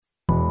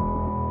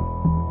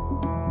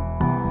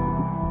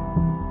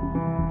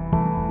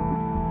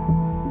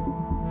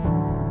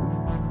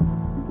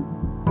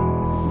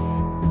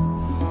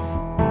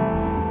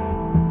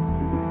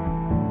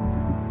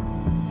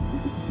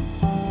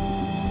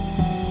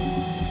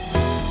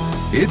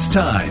It's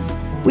time.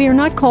 We are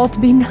not called to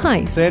be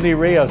nice. Sandy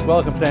Rios,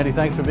 welcome, Sandy.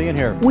 Thanks for being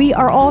here. We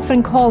are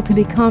often called to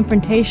be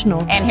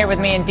confrontational. And here with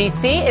me in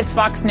D.C. is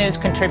Fox News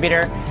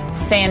contributor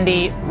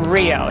Sandy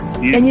Rios.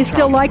 And you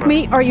still like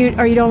me, or you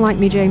don't like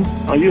me, James?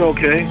 Are you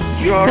okay?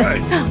 You all right?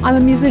 I'm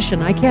a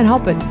musician. I can't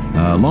help it.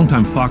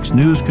 Longtime Fox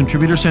News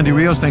contributor Sandy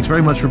Rios, thanks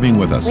very much for being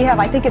with us. We have,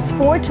 I think it's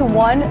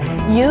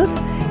 4-to-1 youth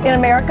in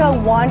America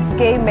wants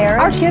gay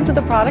marriage. Our kids are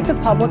the product of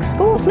public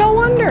schools. No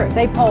wonder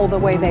they poll the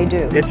way they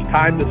do. It's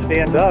time to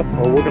stand up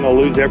or we're going to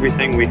lose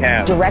everything we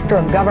have. Director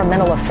of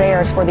Governmental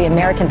Affairs for the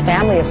American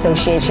Family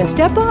Association.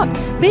 Step up,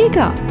 speak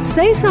up,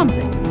 say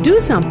something, do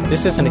something.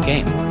 This isn't a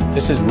game.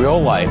 This is real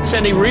life.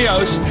 Sandy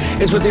Rios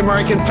is with the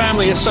American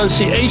Family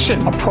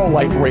Association. A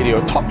pro-life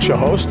radio talk show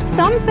host.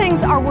 Some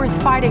things are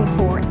worth fighting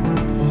for.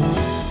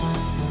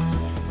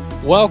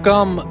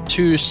 Welcome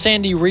to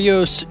Sandy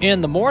Rios in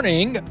the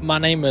Morning. My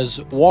name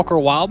is Walker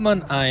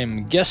Wildman. I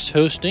am guest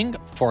hosting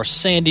for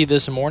Sandy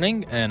this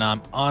morning, and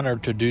I'm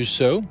honored to do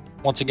so.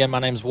 Once again, my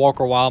name is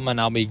Walker Wildman.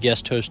 I'll be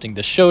guest hosting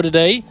the show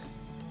today.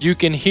 You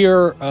can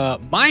hear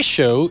my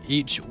show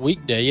each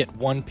weekday at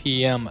 1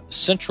 p.m.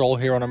 Central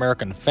here on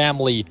American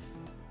Family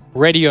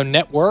Radio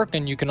Network,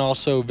 and you can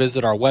also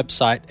visit our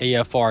website,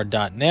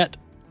 afr.net.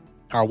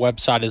 Our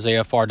website is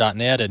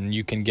afr.net, and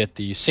you can get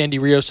the Sandy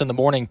Rios in the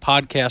Morning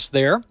podcast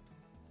there.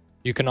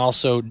 You can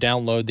also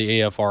download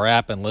the AFR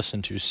app and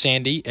listen to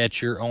Sandy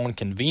at your own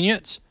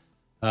convenience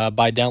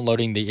by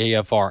downloading the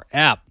AFR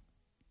app.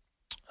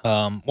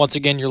 Once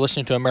again, you're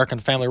listening to American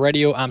Family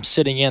Radio. I'm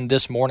sitting in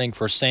this morning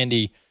for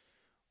Sandy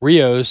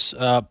Rios.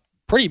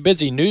 Pretty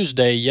busy news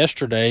day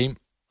yesterday.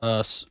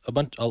 A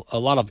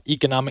lot of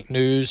economic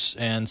news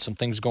and some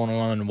things going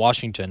on in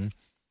Washington.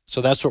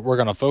 So that's what we're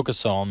going to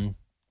focus on.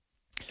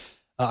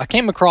 I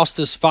came across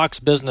this Fox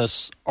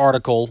Business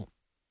article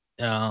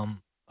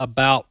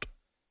about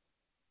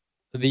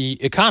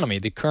the economy,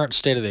 the current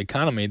state of the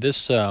economy.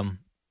 This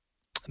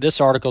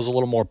article is a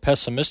little more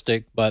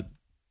pessimistic, but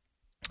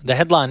the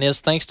headline is,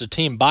 thanks to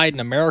Team Biden,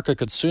 America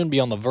could soon be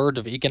on the verge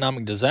of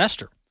economic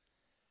disaster.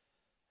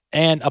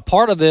 And a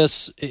part of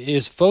this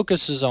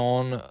focuses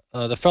on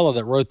the fellow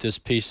that wrote this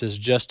piece is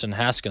Justin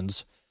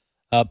Haskins.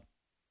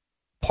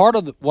 Part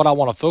of what I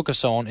want to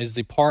focus on is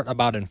the part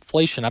about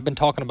inflation. I've been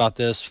talking about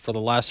this for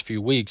the last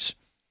few weeks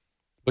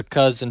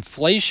because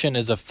inflation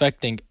is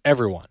affecting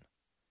everyone.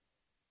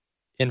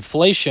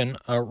 Inflation,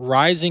 a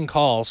rising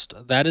cost,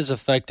 that is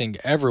affecting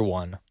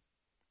everyone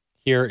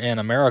here in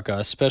America,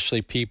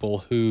 especially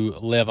people who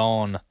live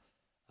on,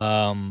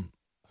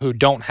 who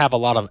don't have a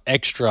lot of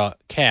extra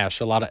cash,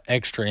 a lot of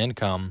extra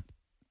income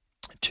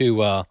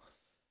to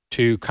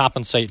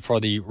compensate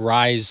for the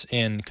rise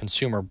in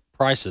consumer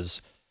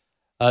prices.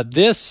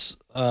 This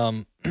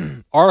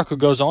article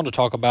goes on to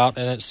talk about,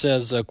 and it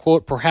says,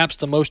 quote, perhaps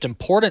the most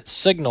important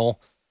signal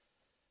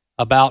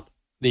about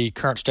the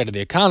current state of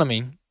the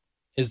economy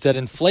is that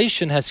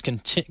inflation has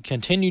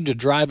continued to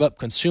drive up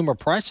consumer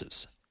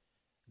prices.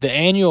 The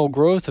annual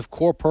growth of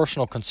core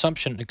personal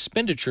consumption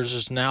expenditures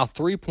is now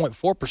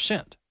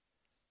 3.4%,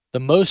 the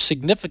most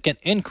significant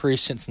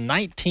increase since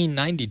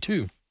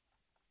 1992.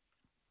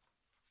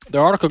 The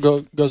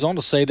article goes on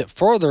to say that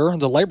further,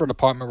 the Labor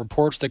Department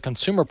reports that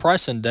Consumer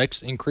Price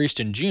Index increased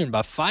in June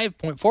by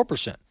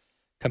 5.4%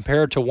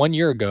 compared to 1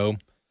 year ago,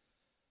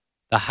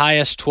 the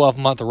highest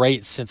 12-month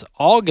rate since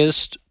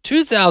August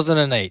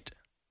 2008.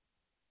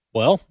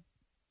 Well,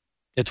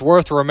 it's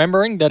worth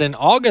remembering that in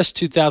August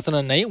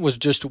 2008 was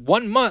just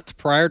 1 month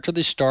prior to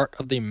the start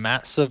of the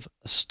massive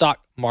stock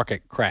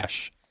market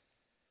crash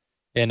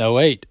in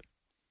 2008.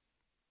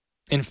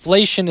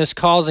 Inflation is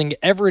causing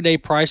everyday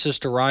prices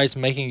to rise,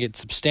 making it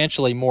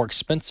substantially more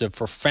expensive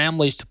for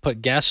families to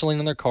put gasoline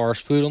in their cars,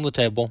 food on the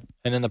table,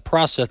 and in the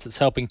process it's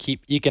helping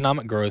keep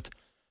economic growth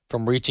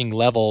from reaching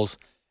levels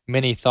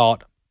many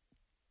thought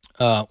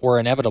were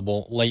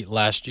inevitable late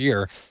last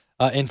year.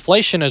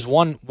 Inflation is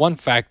one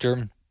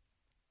factor,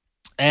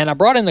 and I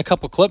brought in a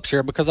couple clips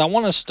here because I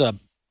want us to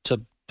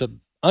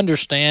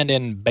understand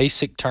in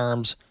basic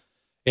terms,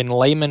 in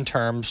layman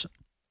terms,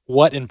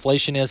 what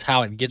inflation is,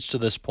 how it gets to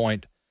this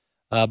point,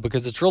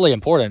 because it's really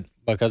important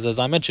because, as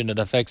I mentioned, it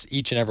affects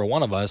each and every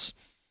one of us.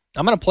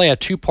 I'm going to play a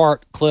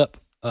two-part clip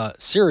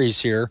series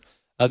here.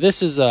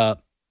 This is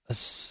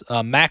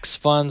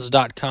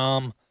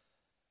MaxFunds.com.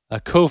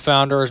 A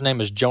co-founder, his name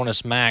is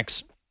Jonas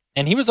Max,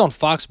 and he was on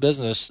Fox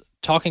Business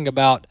talking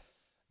about,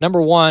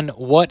 number one,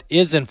 what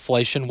is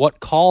inflation,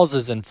 what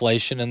causes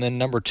inflation, and then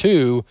number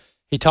two,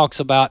 he talks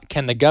about,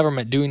 can the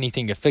government do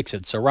anything to fix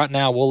it? So right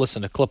now, we'll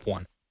listen to clip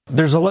one.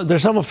 There's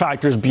several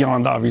factors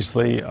beyond,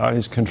 obviously,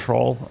 his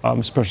control,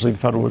 especially the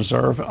Federal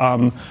Reserve.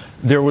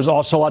 There was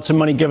also lots of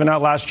money given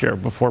out last year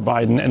before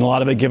Biden, and a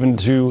lot of it given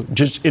to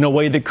just in a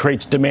way that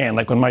creates demand.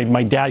 Like when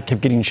my dad kept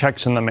getting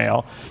checks in the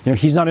mail,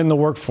 he's not in the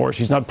workforce.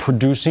 He's not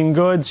producing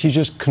goods. He's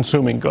just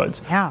consuming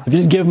goods. Yeah. If you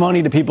just give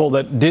money to people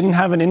that didn't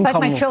have an income. It's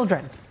like my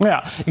children.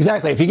 Yeah,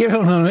 exactly. If you give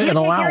them an allowance. Did you take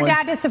your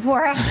dad to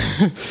Sephora?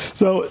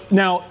 So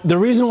now the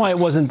reason why it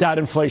wasn't that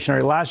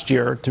inflationary last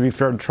year, to be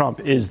fair to Trump,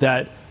 is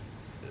that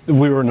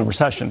we were in a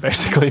recession,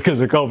 basically,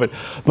 because of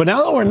COVID. But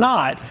now that we're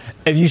not,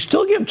 if you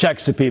still give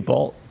checks to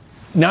people,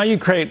 now you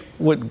create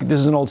this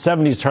is an old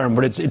 70s term,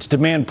 but it's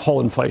demand pull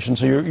inflation.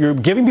 So you're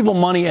giving people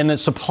money and the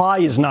supply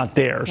is not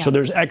there. Yeah. So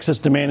there's excess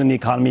demand in the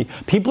economy.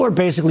 People are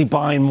basically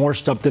buying more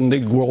stuff than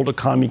the world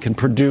economy can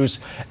produce,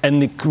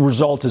 and the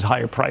result is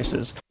higher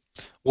prices.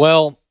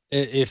 Well,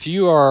 if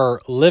you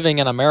are living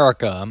in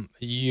America,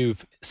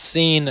 you've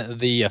seen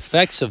the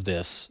effects of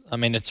this. I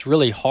mean, it's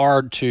really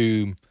hard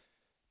to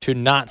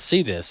not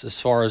see this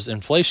as far as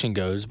inflation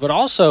goes, but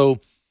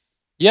also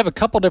you have a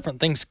couple different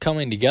things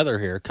coming together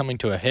here, coming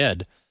to a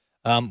head.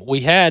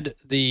 We had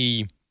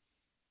the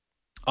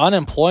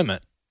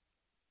unemployment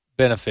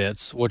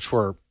benefits, which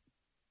were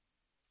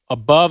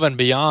above and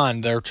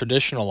beyond their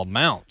traditional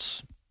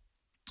amounts.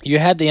 You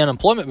had the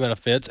unemployment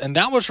benefits, and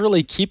that was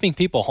really keeping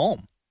people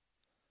home.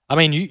 I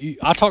mean,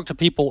 I talk to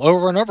people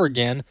over and over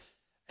again,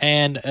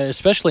 and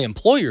especially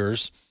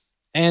employers,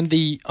 and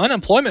the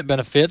unemployment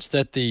benefits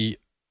that the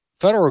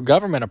federal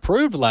government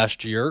approved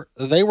last year,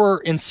 they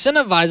were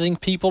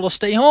incentivizing people to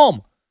stay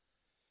home.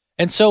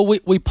 And so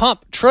we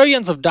pump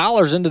trillions of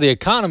dollars into the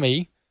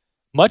economy.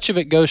 Much of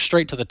it goes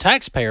straight to the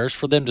taxpayers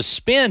for them to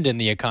spend in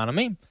the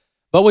economy,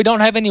 but we don't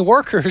have any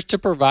workers to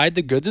provide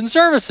the goods and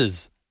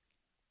services.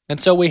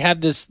 And so we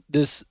have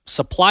this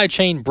supply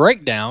chain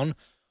breakdown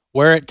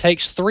where it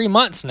takes 3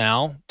 months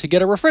now to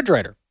get a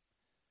refrigerator,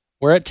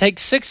 where it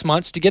takes 6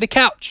 months to get a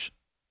couch.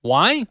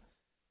 Why?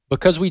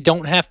 Because we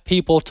don't have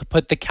people to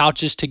put the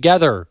couches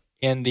together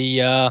in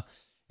the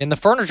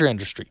furniture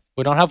industry.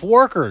 We don't have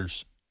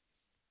workers.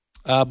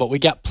 But we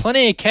got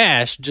plenty of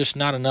cash, just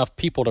not enough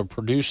people to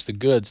produce the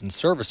goods and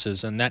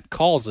services, and that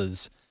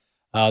causes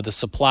the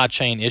supply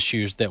chain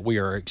issues that we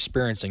are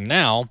experiencing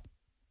now.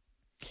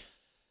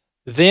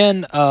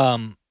 Then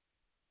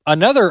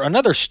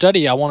another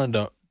study I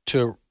wanted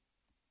to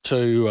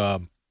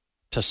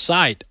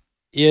cite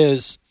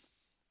is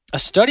a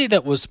study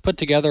that was put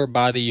together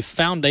by the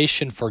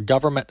Foundation for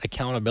Government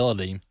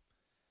Accountability,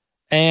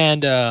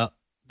 and the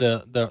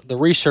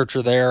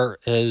researcher there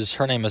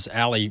her name is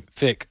Ali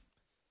Fick,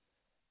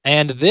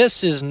 and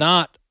this is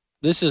not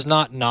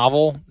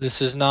novel,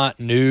 this is not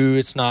new,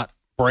 it's not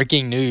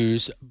breaking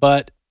news,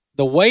 but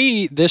the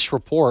way this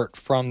report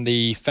from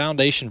the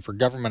Foundation for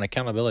Government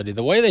Accountability,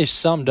 the way they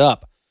summed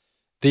up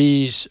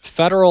these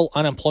federal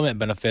unemployment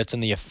benefits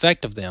and the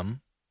effect of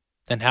them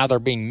and how they're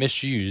being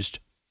misused,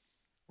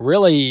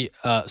 really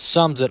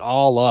sums it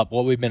all up,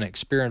 what we've been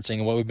experiencing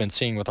and what we've been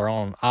seeing with our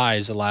own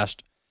eyes the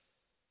last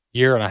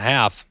year and a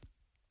half.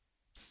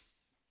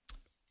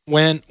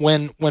 When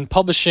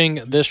publishing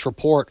this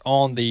report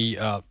on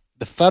the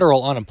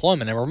federal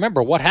unemployment, and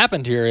remember what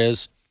happened here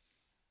is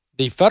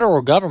the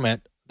federal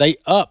government, they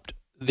upped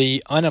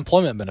the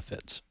unemployment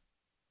benefits,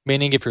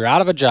 meaning if you're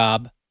out of a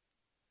job,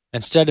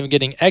 instead of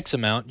getting X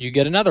amount, you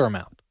get another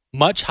amount,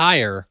 much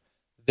higher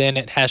than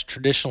it has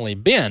traditionally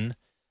been.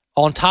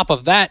 On top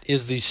of that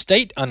is the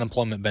state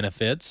unemployment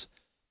benefits.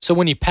 So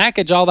when you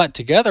package all that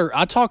together,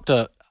 I talked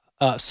to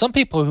some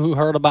people who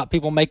heard about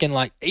people making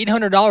like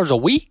 $800 a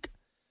week,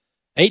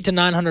 $800 to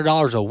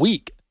 $900 a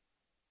week.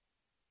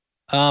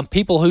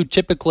 People who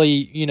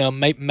typically,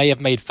 may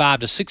have made $500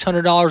 to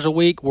 $600 a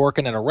week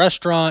working at a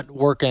restaurant,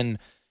 working,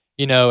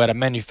 at a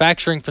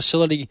manufacturing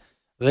facility,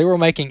 they were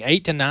making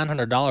 $800 to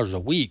 $900 a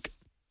week,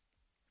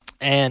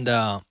 and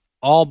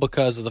all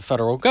because of the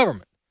federal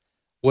government,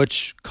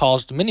 which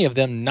caused many of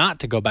them not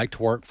to go back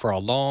to work for a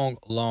long,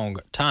 long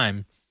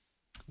time.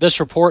 This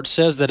report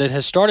says that it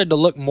has started to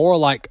look more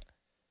like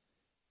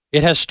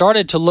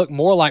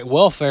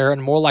welfare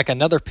and more like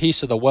another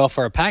piece of the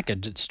welfare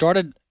package. It's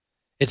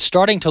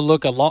starting to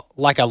look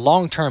like a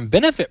long-term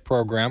benefit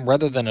program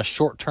rather than a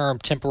short-term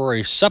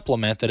temporary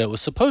supplement that it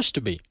was supposed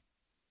to be.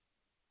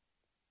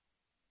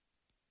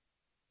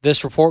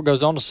 This report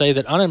goes on to say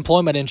that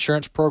unemployment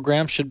insurance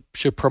programs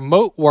should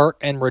promote work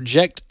and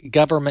reject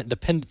government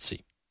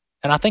dependency.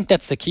 And I think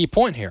that's the key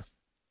point here.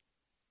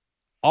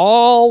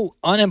 All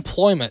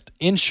unemployment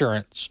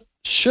insurance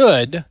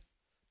should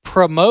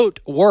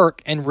promote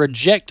work and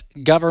reject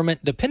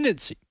government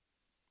dependency.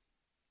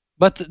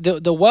 But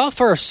the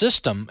welfare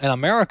system in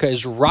America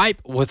is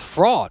ripe with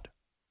fraud.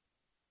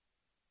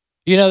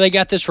 They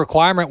got this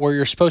requirement where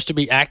you're supposed to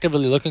be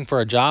actively looking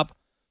for a job.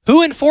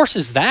 Who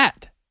enforces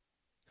that?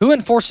 Who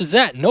enforces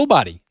that?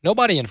 Nobody.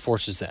 Nobody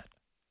enforces that.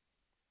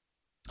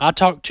 I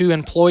talked to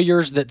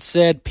employers that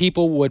said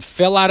people would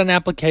fill out an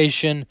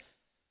application,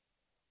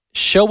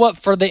 show up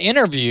for the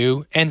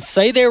interview, and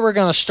say they were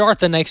going to start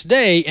the next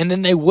day, and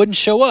then they wouldn't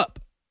show up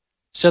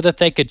so that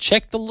they could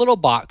check the little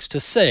box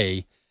to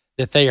say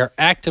that they are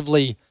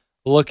actively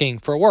looking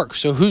for work.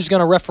 So who's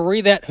going to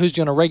referee that? Who's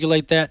going to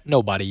regulate that?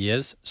 Nobody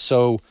is.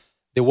 So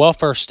the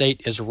welfare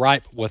state is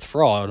ripe with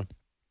fraud.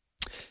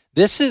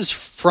 This is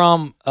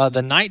from the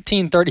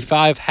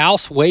 1935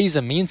 House Ways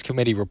and Means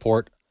Committee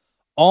report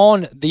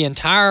on the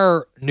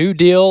entire New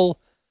Deal,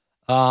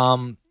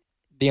 the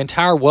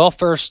entire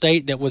welfare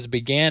state that was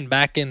began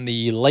back in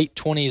the late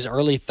 20s,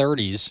 early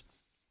 30s.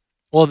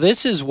 Well,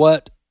 this is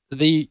what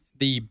the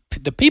the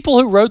people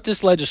who wrote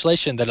this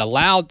legislation that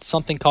allowed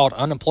something called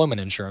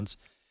unemployment insurance,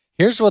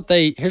 here's what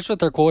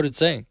they're quoted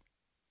saying.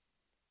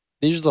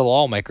 These are the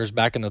lawmakers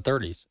back in the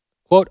 30s.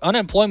 Quote,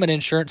 unemployment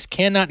insurance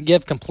cannot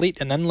give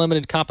complete and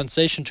unlimited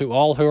compensation to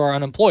all who are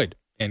unemployed,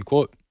 end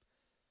quote.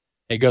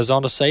 It goes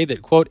on to say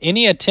that, quote,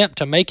 any attempt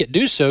to make it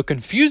do so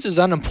confuses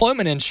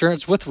unemployment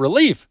insurance with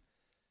relief,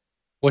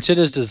 which it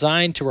is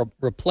designed to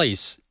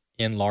replace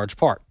in large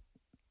part.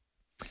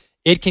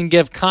 It can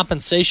give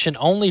compensation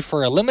only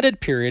for a limited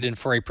period and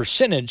for a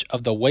percentage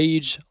of the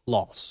wage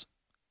loss.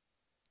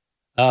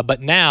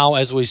 But now,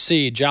 as we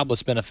see,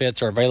 jobless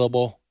benefits are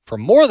available for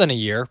more than a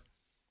year,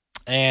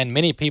 and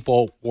many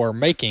people were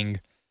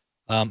making,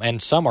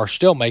 and some are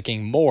still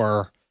making,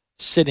 more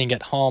sitting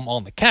at home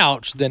on the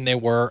couch than they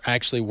were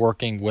actually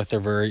working with their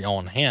very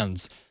own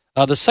hands.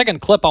 The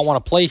second clip I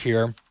want to play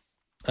here,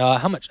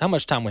 how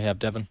much time we have,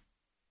 Devin?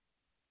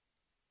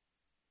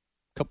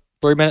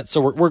 3 minutes, so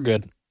we're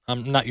good.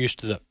 I'm not used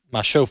to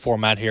my show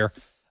format here.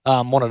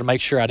 Wanted to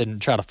make sure I didn't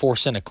try to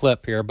force in a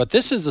clip here, but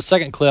this is the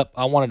second clip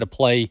I wanted to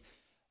play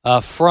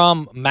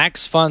from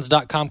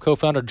MaxFunds.com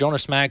co-founder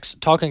Jonas Max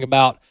talking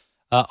about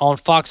on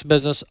Fox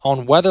Business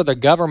on whether the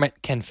government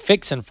can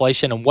fix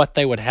inflation and what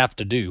they would have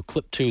to do.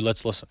 Clip 2,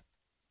 let's listen.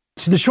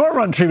 So the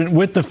short-run treatment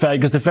with the Fed,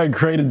 because the Fed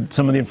created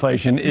some of the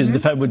inflation, is the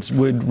Fed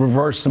would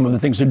reverse some of the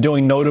things they're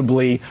doing,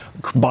 notably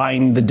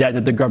buying the debt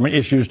that the government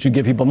issues to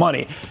give people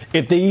money.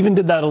 If they even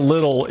did that a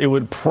little, it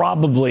would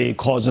probably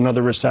cause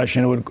another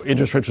recession.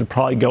 Interest rates would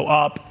probably go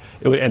up.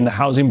 It would end the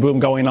housing boom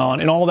going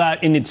on. And all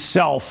that in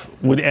itself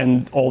would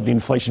end all the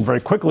inflation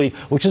very quickly,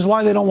 which is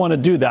why they don't want to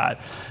do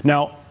that.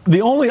 Now,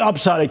 the only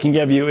upside I can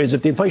give you is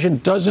if the inflation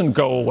doesn't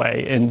go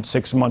away in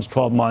 6 months,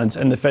 12 months,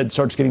 and the Fed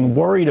starts getting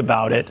worried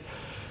about it,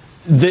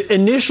 the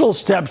initial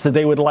steps that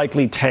they would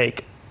likely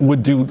take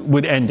would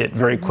end it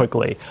very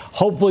quickly.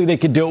 Hopefully they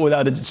could do it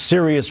without a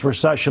serious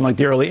recession like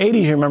the early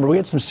 80s. You remember, we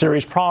had some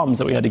serious problems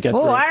that we had to get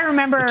through. Oh, I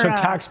remember. It took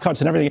tax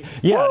cuts and everything.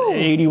 Yeah,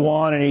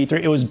 81 and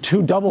 83. It was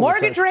two double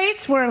mortgage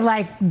rates were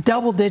like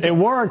double digits. It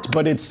worked,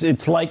 but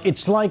it's like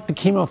the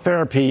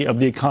chemotherapy of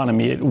the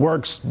economy. It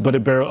works, but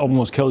it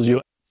almost kills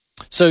you.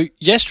 So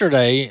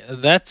yesterday,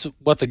 that's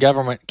what the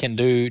government can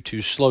do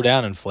to slow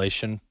down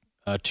inflation,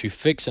 to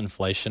fix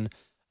inflation.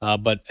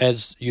 But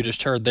as you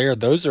just heard there,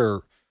 those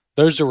are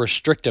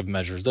restrictive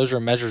measures. Those are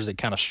measures that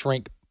kind of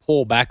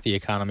pull back the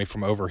economy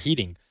from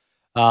overheating.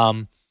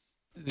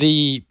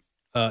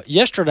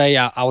 Yesterday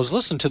I was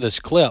listening to this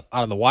clip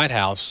out of the White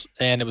House,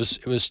 and it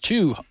was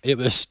terrible. It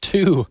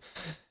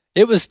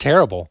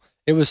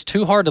was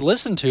too hard to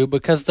listen to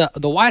because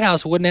the White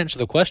House wouldn't answer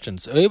the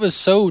questions. It was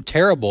so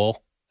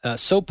terrible,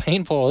 so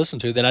painful to listen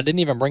to that I didn't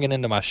even bring it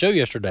into my show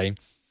yesterday.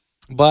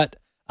 But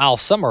I'll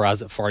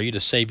summarize it for you to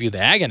save you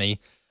the agony.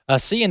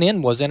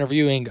 CNN was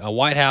interviewing a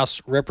White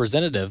House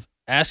representative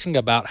asking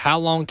about how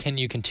long can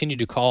you continue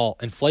to call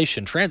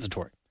inflation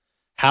transitory?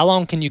 How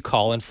long can you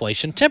call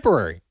inflation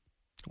temporary?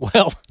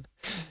 Well,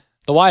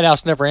 the White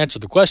House never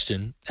answered the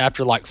question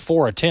after like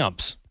 4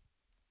 attempts.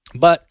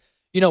 But,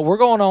 we're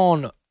going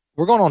on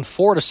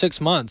 4 to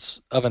 6 months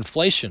of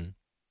inflation,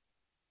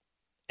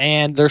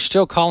 and they're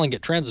still calling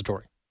it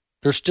transitory.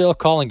 They're still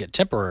calling it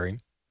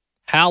temporary.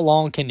 How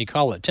long can you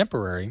call it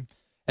temporary?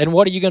 And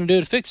what are you going to do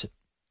to fix it?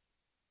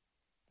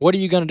 What are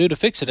you going to do to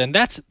fix it? And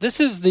this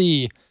is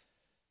the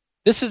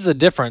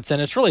difference, and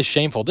it's really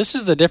shameful. This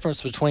is the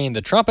difference between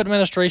the Trump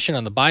administration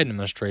and the Biden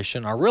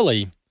administration, or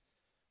really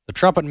the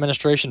Trump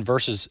administration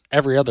versus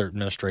every other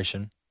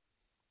administration,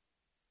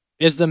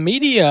 is the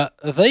media,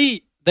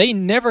 they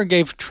never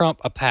gave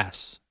Trump a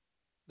pass.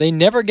 They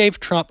never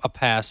gave Trump a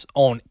pass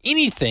on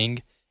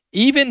anything,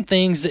 even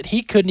things that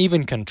he couldn't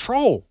even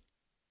control.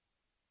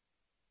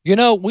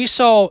 We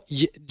saw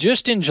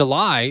just in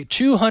July,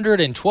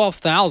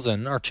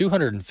 212,000 or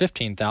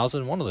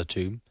 215,000, one of the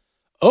two,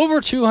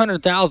 over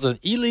 200,000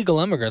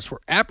 illegal immigrants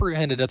were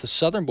apprehended at the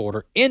southern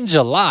border in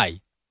July.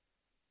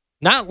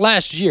 Not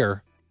last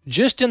year,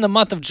 just in the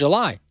month of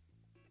July.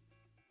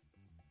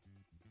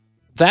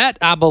 That,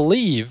 I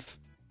believe,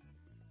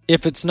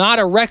 if it's not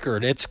a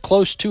record, it's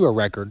close to a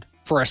record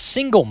for a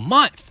single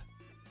month.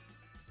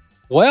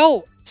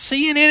 Well,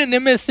 CNN and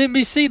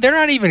MSNBC, they're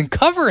not even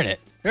covering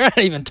it. They're not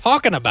even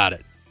talking about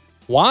it.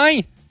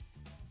 Why?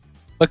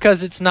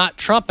 Because it's not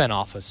Trump in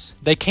office.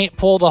 They can't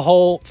pull the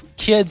whole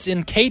kids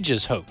in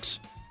cages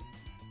hoax.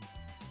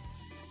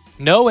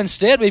 No,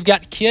 instead, we've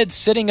got kids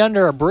sitting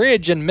under a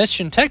bridge in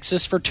Mission,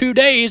 Texas for 2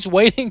 days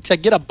waiting to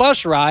get a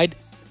bus ride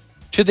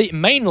to the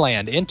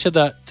mainland, to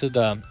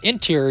the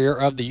interior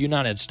of the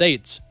United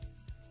States.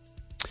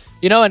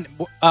 And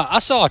I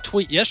saw a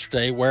tweet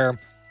yesterday where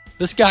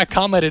this guy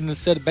commented and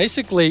said,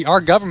 basically,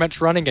 our government's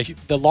running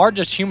the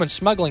largest human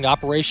smuggling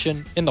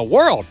operation in the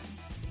world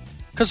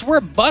because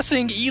we're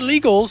busing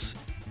illegals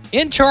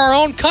into our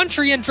own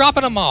country and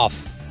dropping them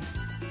off.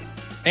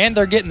 And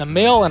they're getting a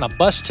meal and a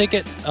bus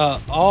ticket,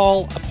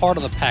 all a part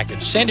of the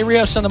package. Sandy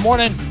Rios in the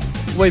morning.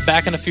 We'll be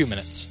back in a few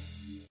minutes.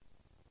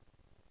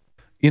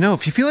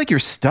 If you feel like you're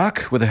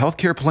stuck with a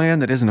healthcare plan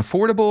that isn't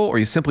affordable or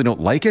you simply don't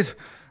like it,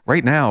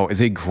 right now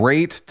is a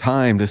great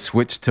time to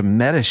switch to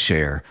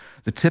Medi-Share.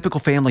 The typical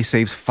family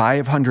saves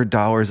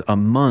 $500 a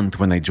month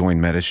when they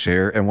join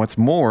Medi-Share, and what's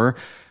more,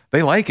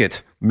 they like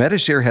it.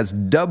 Medi-Share has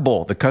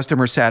double the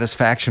customer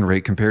satisfaction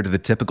rate compared to the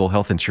typical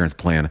health insurance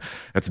plan.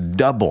 That's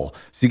double.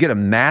 So you get a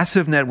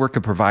massive network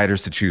of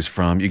providers to choose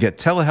from. You get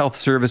telehealth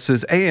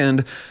services,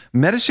 and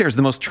Medi-Share is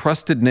the most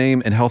trusted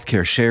name in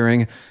healthcare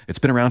sharing. It's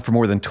been around for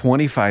more than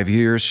 25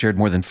 years, shared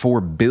more than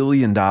 $4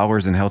 billion in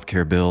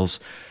healthcare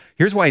bills.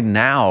 Here's why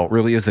now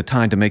really is the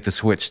time to make the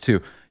switch,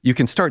 too. You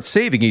can start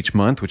saving each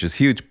month, which is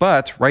huge,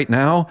 but right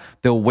now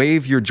they'll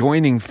waive your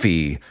joining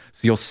fee. So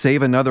you'll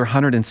save another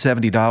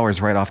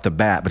 $170 right off the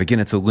bat. But again,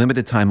 it's a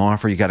limited time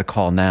offer. You got to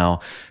call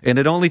now. And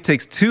it only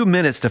takes 2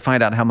 minutes to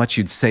find out how much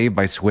you'd save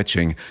by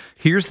switching.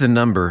 Here's the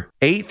number,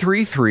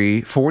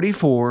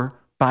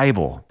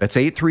 833-44-BIBLE. That's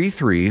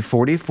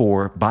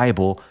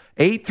 833-44-BIBLE,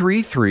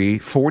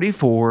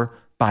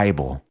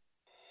 833-44-BIBLE.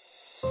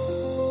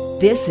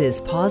 This is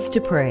Pause to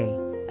Pray,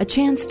 a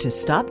chance to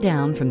stop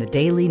down from the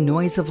daily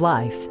noise of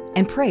life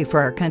and pray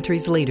for our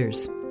country's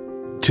leaders.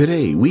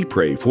 Today, we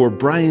pray for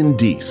Brian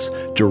Deese,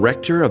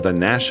 Director of the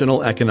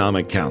National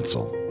Economic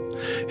Council.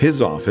 His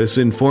office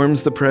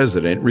informs the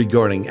President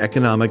regarding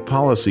economic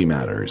policy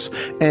matters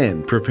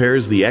and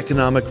prepares the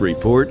economic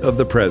report of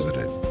the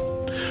President.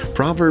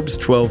 Proverbs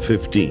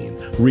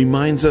 12:15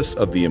 reminds us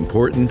of the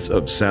importance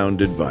of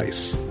sound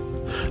advice.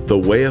 The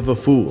way of a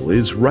fool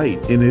is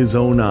right in his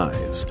own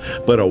eyes,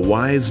 but a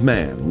wise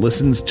man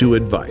listens to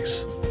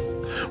advice.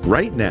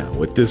 Right now,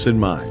 with this in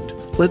mind,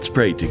 let's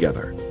pray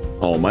together.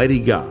 Almighty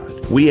God,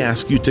 we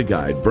ask you to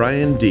guide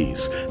Brian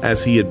Deese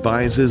as he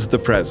advises the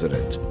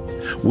President.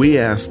 We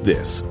ask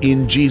this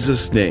in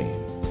Jesus' name.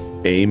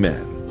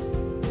 Amen.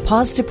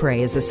 Pause to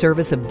Pray is a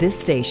service of this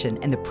station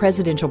and the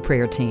Presidential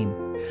Prayer Team,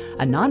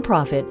 a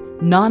nonprofit,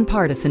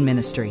 nonpartisan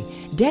ministry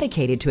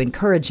dedicated to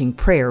encouraging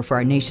prayer for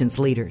our nation's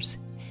leaders.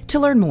 To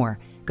learn more,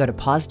 go to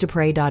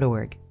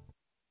pausetopray.org.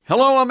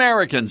 Hello,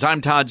 Americans. I'm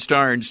Todd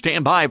Starnes.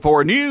 Stand by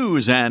for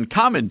news and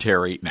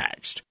commentary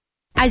next.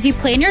 As you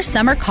plan your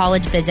summer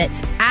college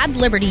visits, add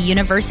Liberty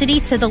University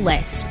to the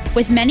list.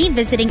 With many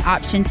visiting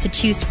options to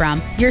choose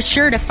from, you're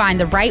sure to find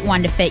the right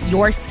one to fit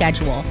your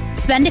schedule.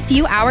 Spend a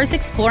few hours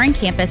exploring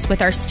campus with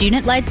our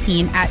student-led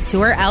team at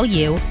Tour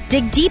LU,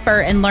 dig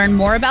deeper and learn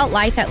more about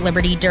life at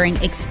Liberty during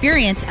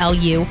Experience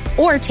LU,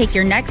 or take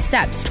your next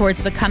steps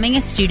towards becoming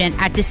a student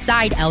at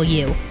Decide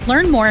LU.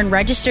 Learn more and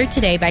register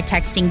today by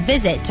texting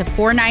VISIT to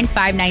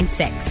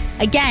 49596.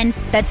 Again,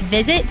 that's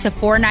VISIT to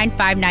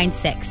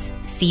 49596.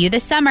 See you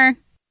this summer.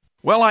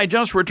 Well, I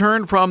just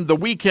returned from the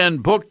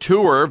weekend book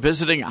tour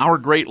visiting our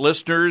great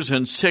listeners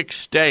in 6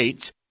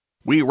 states.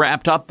 We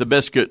wrapped up the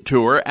Biscuit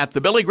Tour at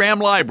the Billy Graham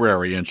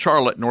Library in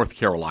Charlotte, North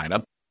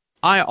Carolina.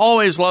 I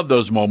always love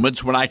those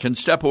moments when I can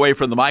step away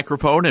from the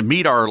microphone and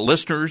meet our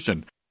listeners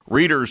and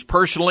readers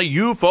personally.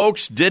 You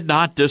folks did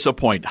not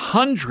disappoint.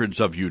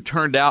 Hundreds of you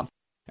turned out,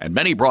 and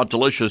many brought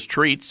delicious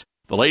treats.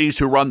 The ladies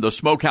who run the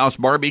Smokehouse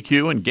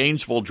Barbecue in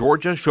Gainesville,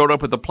 Georgia, showed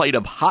up with a plate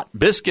of hot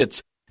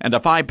biscuits and a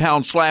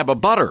 5-pound slab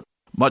of butter,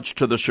 much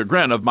to the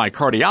chagrin of my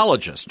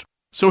cardiologist.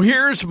 So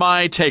here's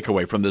my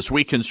takeaway from this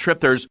weekend's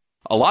trip. There's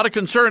a lot of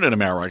concern in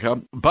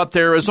America, but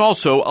there is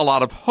also a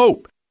lot of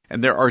hope.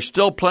 And there are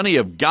still plenty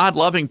of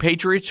God-loving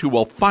patriots who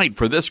will fight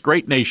for this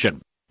great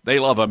nation. They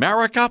love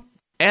America,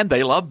 and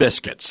they love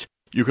biscuits.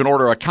 You can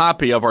order a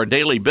copy of our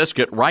daily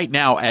biscuit right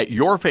now at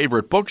your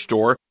favorite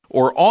bookstore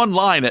or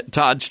online at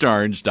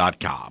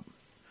toddstarnes.com.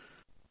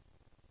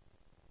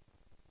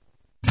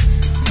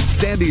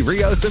 Sandy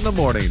Rios in the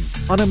morning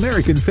on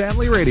American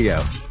Family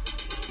Radio.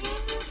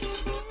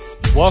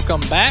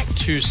 Welcome back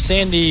to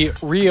Sandy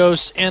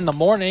Rios in the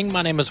morning.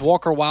 My name is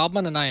Walker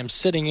Wildman, and I am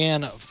sitting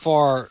in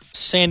for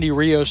Sandy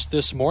Rios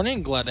this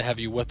morning. Glad to have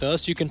you with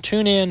us. You can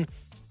tune in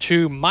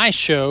to my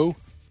show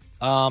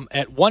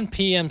at 1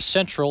 p.m.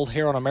 Central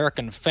here on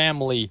American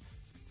Family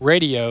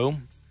Radio.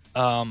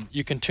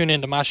 You can tune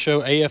into my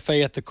show,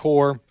 AFA at the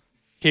Core,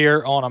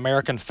 here on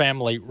American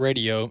Family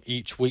Radio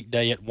each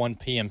weekday at 1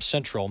 p.m.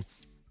 Central.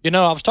 You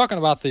know, I was talking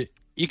about the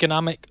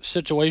economic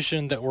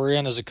situation that we're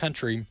in as a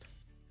country,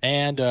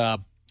 and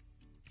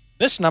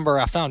this number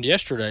I found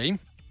yesterday,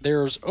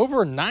 there's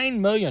over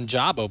 9 million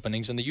job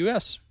openings in the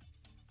U.S.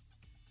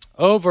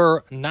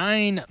 Over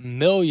 9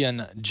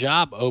 million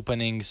job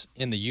openings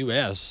in the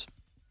U.S.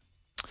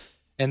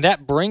 And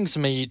that brings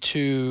me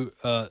to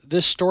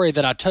this story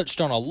that I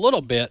touched on a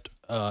little bit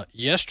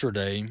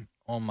yesterday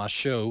on my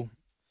show.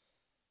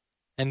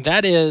 And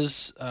that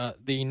is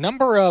the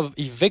number of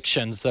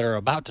evictions that are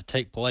about to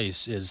take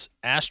place is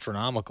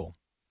astronomical.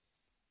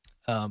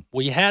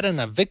 We had an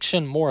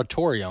eviction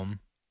moratorium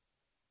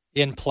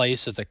in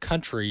place as a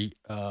country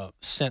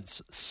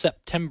since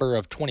September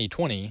of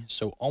 2020,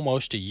 so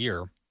almost a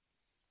year.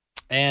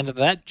 And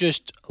that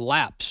just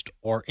lapsed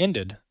or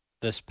ended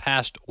this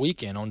past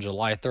weekend on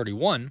July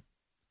 31.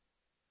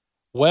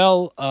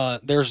 Well,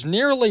 there's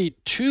nearly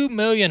 2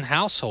 million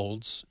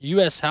households,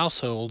 U.S.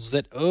 households,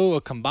 that owe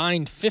a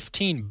combined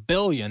 $15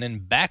 billion in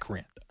back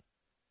rent.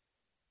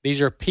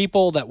 These are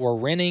people that were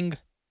renting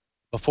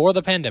before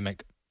the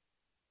pandemic,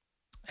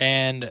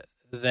 and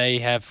they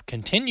have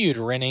continued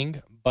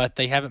renting, but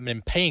they haven't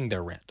been paying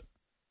their rent.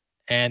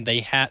 And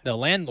the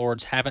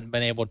landlords haven't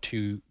been able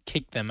to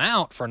kick them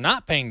out for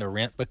not paying their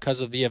rent because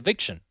of the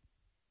eviction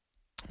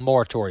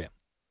moratorium,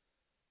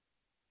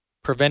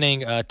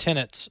 preventing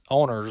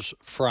owners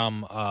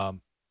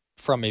from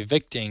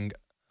evicting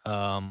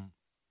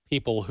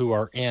people who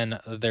are in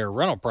their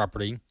rental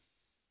property.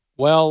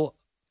 Well,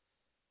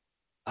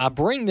 I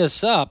bring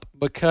this up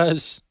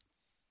because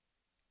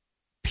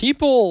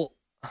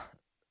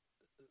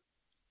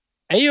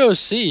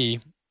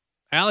AOC,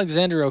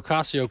 Alexandria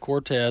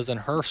Ocasio-Cortez,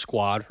 and her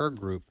squad, her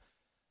group,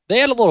 they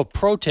had a little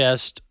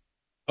protest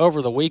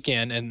over the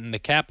weekend in the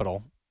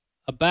Capitol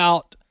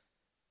about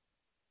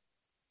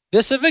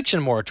this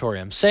eviction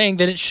moratorium, saying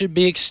that it should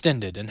be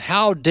extended. And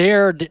how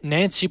dare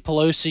Nancy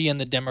Pelosi and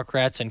the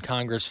Democrats in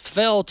Congress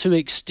fail to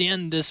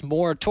extend this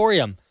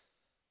moratorium?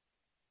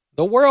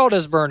 The world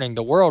is burning.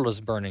 The world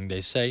is burning,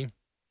 they say.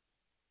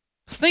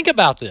 Think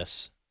about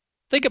this.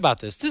 Think about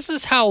this. This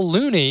is how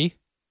loony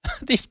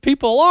these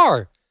people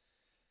are.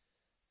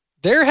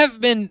 There have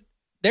been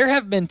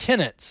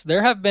tenants,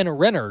 there have been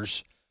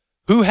renters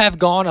who have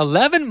gone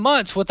 11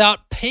 months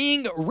without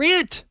paying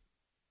rent.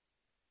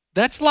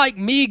 That's like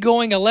me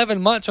going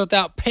 11 months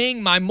without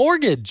paying my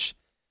mortgage.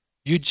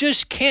 You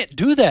just can't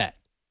do that.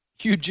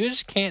 You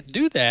just can't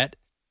do that.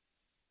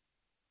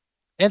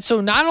 And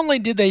so not only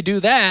did they do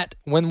that,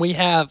 when we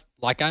have,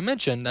 like I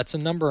mentioned, that's a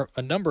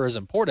number is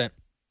important,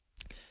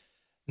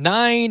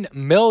 9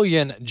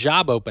 million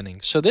job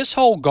openings. So this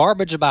whole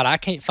garbage about I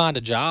can't find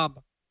a job,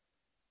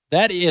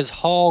 that is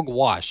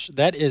hogwash.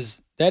 That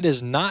is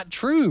not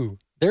true.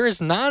 There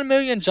is 9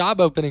 million job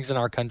openings in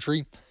our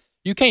country.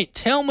 You can't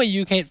tell me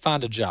you can't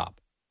find a job.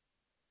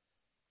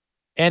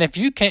 And if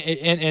you can't,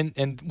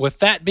 and with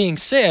that being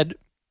said,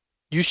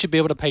 you should be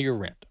able to pay your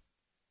rent.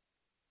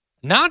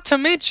 Not to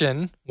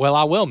mention, well,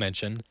 I will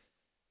mention,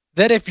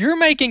 that if you're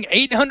making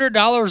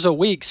 $800 a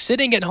week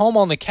sitting at home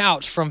on the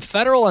couch from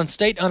federal and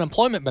state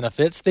unemployment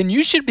benefits, then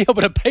you should be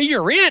able to pay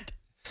your rent.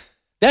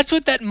 That's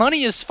what that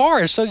money is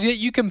for, so that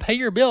you can pay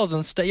your bills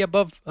and stay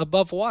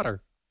above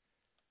water.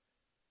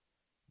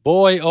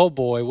 Boy, oh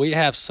boy, we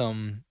have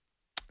some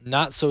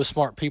not so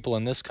smart people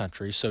in this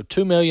country. So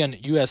 2 million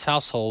U.S.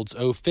 households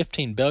owe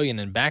 $15 billion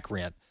in back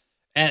rent.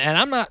 And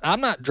I'm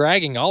not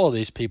dragging all of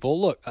these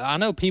people. Look, I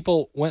know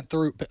people went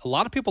through, a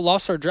lot of people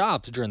lost their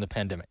jobs during the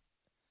pandemic.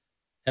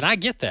 And I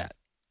get that.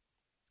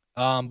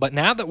 But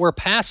now that we're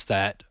past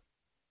that,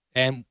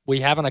 and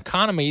we have an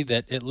economy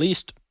that at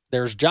least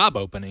there's job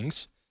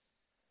openings,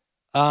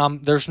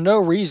 there's no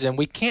reason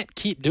we can't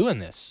keep doing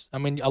this. I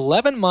mean,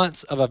 11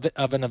 months of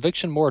an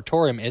eviction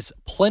moratorium is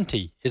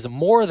plenty, is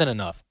more than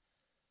enough.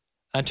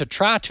 And to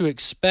try to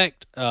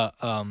expect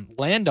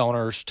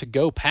landowners to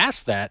go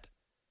past that,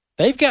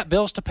 they've got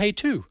bills to pay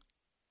too.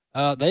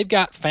 They've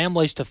got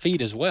families to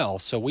feed as well.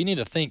 So we need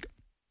to think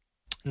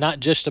not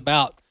just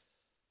about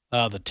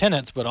the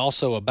tenants, but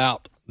also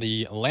about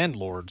the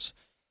landlords.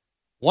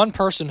 One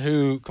person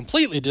who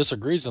completely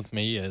disagrees with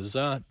me is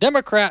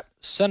Democrat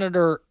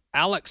Senator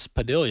Alex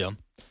Padilla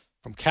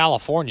from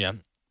California.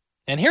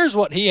 And here's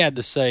what he had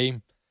to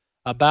say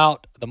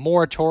about the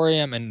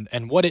moratorium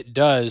and what it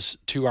does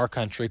to our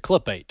country.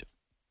 Clip 8.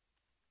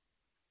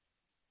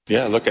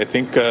 Yeah, look, I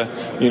think,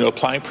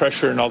 applying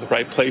pressure in all the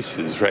right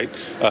places, right?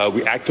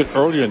 We acted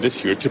earlier in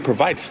this year to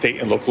provide state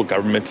and local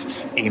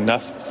governments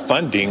enough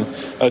funding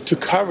to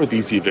cover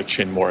these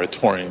eviction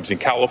moratoriums. In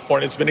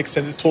California, it's been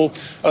extended till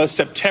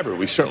September.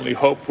 We certainly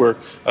hope we're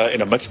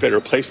in a much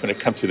better place when it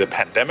comes to the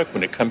pandemic,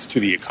 when it comes to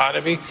the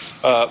economy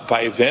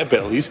by then, but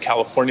at least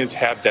Californians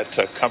have that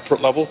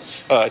comfort level.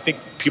 I think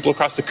people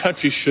across the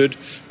country should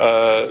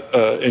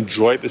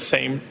enjoy the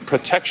same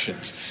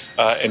protections.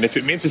 And if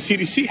it means the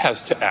CDC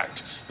has to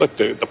act, look,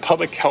 the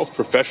public health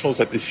professionals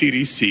at the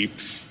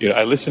CDC,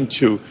 I listen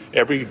to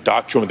every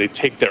doctor when they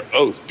take their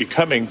oath,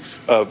 becoming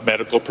a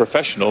medical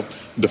professional.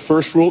 The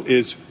first rule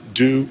is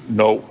do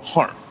no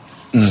harm.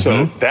 Mm-hmm.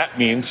 So that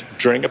means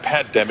during a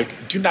pandemic,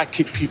 do not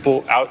kick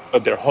people out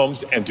of their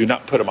homes and do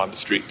not put them on the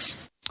streets.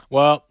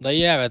 Well, there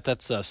you have it.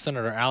 That's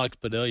Senator Alex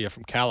Padilla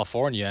from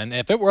California. And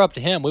if it were up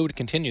to him, we would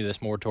continue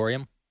this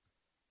moratorium.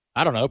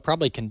 I don't know,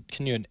 probably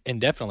continue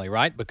indefinitely,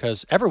 right?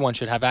 Because everyone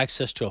should have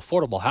access to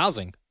affordable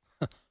housing,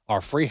 or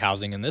free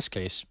housing in this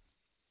case.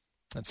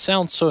 It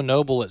sounds so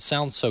noble. It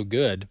sounds so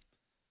good.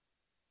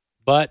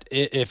 But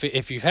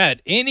if you've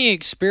had any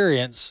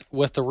experience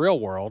with the real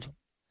world,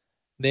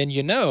 then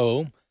you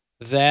know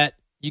that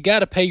you got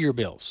to pay your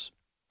bills.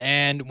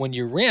 And when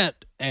you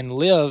rent and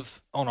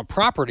live on a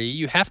property,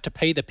 you have to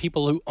pay the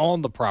people who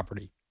own the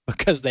property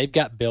because they've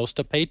got bills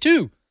to pay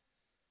too.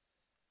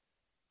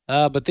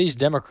 But these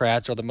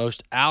Democrats are the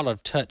most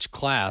out-of-touch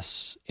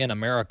class in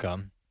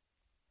America.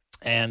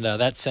 And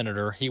that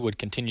senator, he would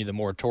continue the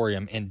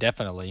moratorium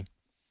indefinitely.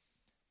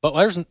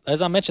 But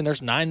as I mentioned,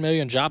 there's 9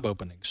 million job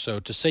openings. So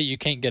to say you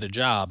can't get a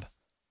job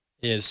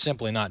is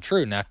simply not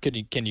true. Now,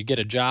 can you get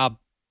a job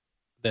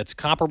that's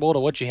comparable to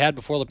what you had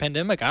before the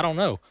pandemic? I don't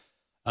know.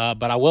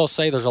 But I will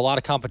say there's a lot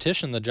of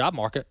competition in the job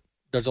market.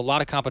 there's a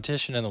lot of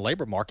competition in the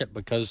labor market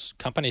because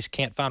companies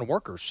can't find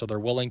workers, so they're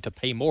willing to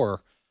pay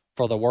more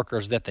for the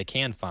workers that they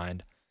can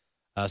find.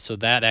 So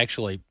that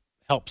actually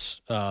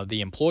helps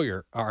the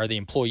employer or the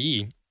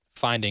employee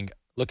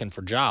looking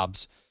for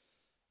jobs.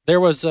 There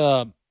was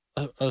a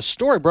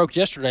story broke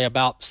yesterday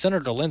about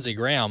Senator Lindsey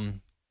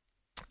Graham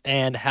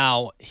and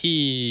how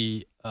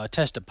he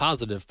tested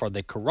positive for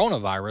the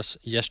coronavirus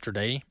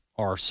yesterday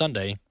or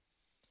Sunday.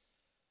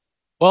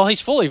 Well,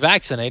 he's fully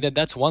vaccinated.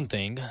 That's one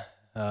thing.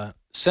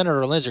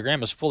 Senator Lindsey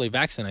Graham is fully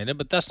vaccinated,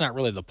 but that's not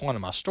really the point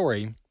of my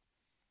story.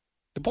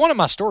 The point of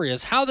my story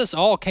is how this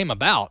all came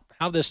about,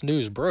 how this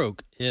news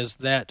broke, is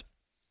that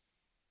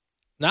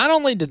not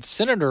only did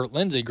Senator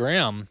Lindsey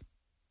Graham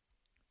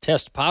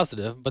test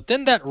positive, but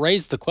then that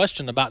raised the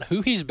question about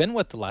who he's been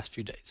with the last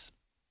few days.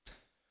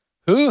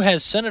 Who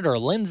has Senator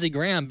Lindsey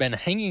Graham been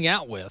hanging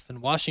out with in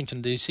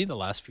Washington, D.C. the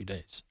last few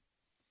days?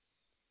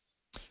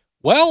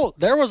 Well,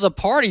 there was a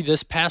party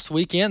this past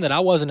weekend that I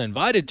wasn't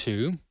invited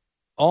to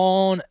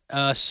on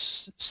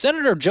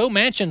Senator Joe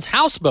Manchin's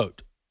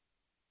houseboat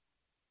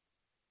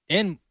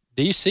in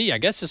D.C. I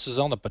guess this is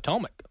on the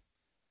Potomac.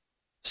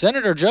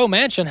 Senator Joe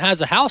Manchin has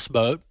a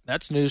houseboat.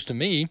 That's news to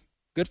me.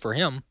 Good for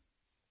him.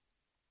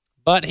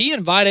 But he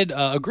invited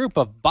a group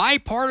of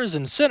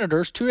bipartisan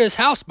senators to his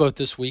houseboat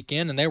this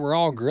weekend, and they were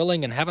all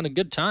grilling and having a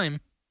good time.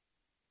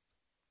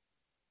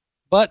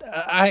 But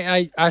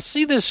I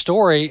see this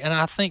story, and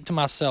I think to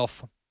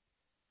myself,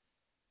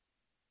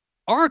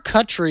 our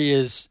country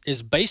is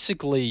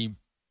basically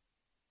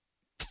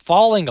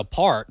falling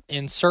apart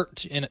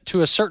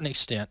to a certain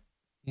extent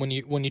when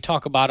you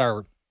talk about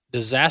our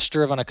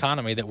disaster of an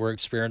economy that we're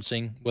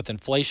experiencing with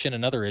inflation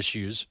and other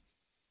issues.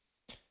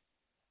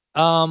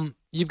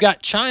 You've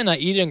got China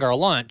eating our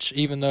lunch,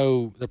 even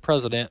though the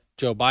president,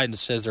 Joe Biden,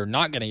 says they're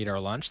not going to eat our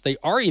lunch. They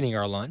are eating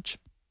our lunch.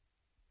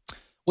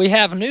 We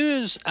have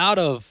news out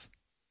of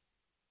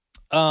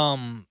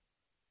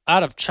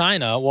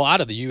China, well, out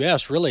of the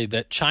U.S., really,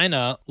 that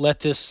China let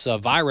this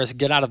virus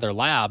get out of their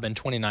lab in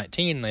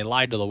 2019, and they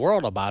lied to the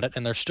world about it,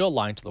 and they're still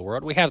lying to the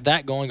world. We have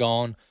that going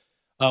on.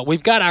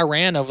 We've got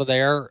Iran over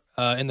there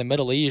in the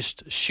Middle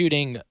East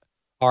shooting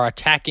or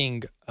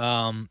attacking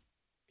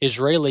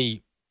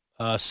Israeli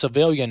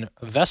civilian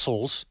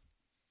vessels.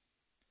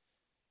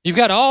 You've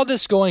got all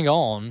this going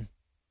on,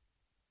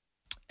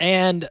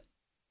 and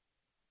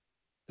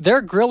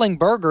they're grilling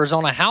burgers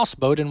on a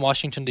houseboat in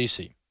Washington,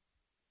 D.C.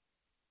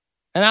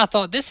 And I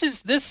thought, this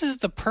is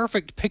the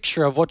perfect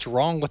picture of what's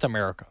wrong with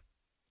America.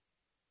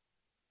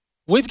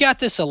 We've got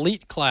this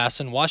elite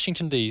class in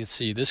Washington,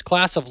 D.C., this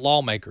class of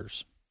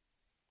lawmakers,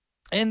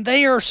 and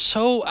they are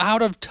so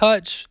out of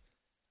touch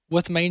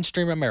with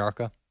mainstream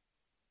America.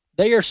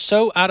 They are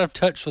so out of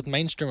touch with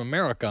mainstream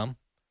America.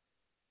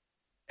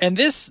 And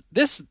this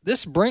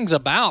brings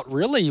about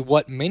really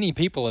what many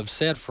people have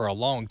said for a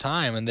long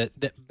time, and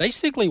that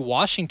basically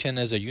Washington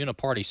is a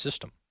uniparty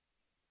system.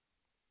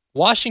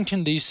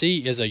 Washington,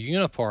 D.C. is a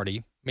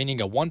uniparty,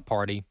 meaning a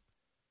one-party,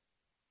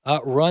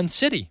 run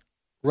city,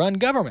 run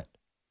government.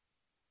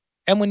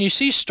 And when you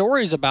see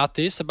stories about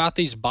this, about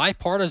these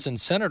bipartisan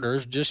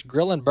senators just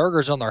grilling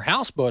burgers on their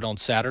houseboat on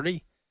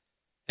Saturday,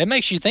 it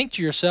makes you think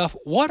to yourself,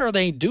 what are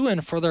they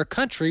doing for their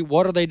country?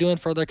 What are they doing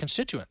for their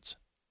constituents?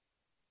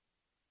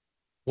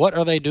 What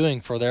are they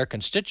doing for their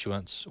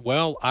constituents?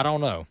 Well, I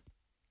don't know.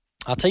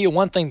 I'll tell you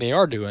one thing they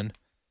are doing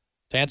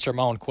to answer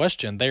my own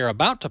question. They are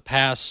about to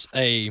pass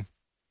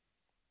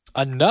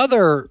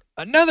another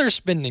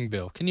spending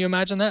bill. Can you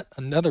imagine that?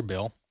 Another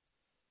bill.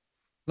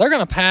 They're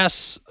going to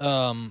pass,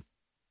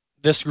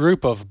 this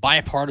group of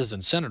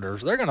bipartisan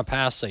senators, they're going to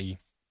pass a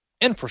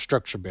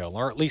infrastructure bill,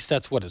 or at least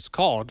that's what it's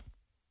called.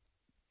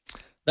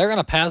 They're going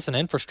to pass an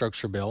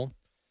infrastructure bill.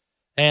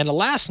 And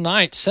last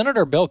night,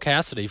 Senator Bill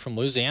Cassidy from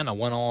Louisiana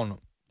went on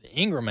the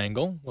Ingram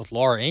Angle with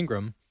Laura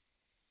Ingram,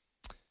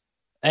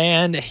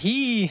 and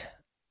he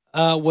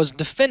was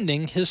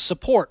defending his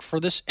support for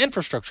this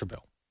infrastructure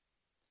bill.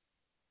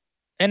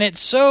 And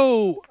it's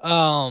so,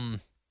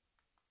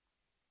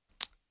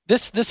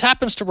 this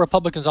happens to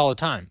Republicans all the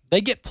time.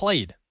 They get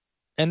played.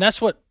 And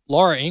that's what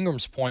Laura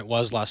Ingram's point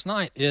was last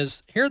night,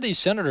 is here these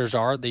senators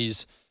are,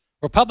 these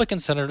Republican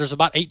senators,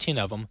 about 18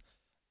 of them,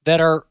 that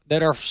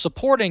are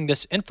supporting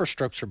this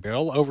infrastructure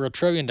bill, over $1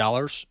 trillion,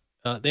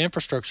 the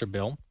infrastructure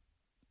bill,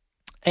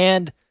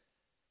 and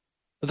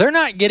they're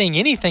not getting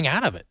anything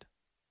out of it.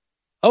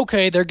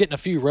 Okay, they're getting a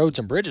few roads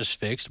and bridges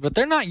fixed, but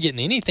they're not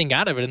getting anything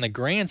out of it in the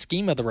grand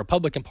scheme of the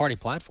Republican Party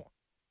platform.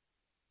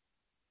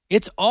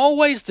 It's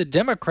always the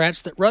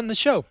Democrats that run the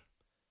show.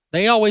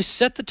 They always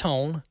set the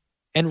tone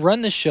and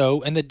run the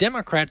show, and the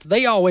Democrats,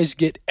 they always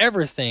get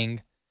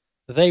everything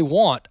they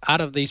want out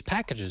of these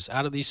packages,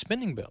 out of these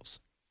spending bills.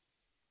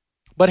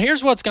 But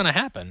here's what's going to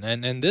happen,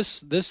 and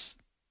this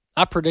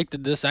I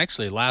predicted this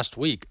actually last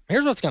week.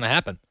 Here's what's going to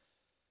happen.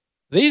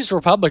 These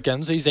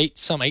Republicans, these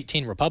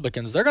 18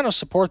 Republicans, they're going to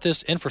support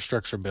this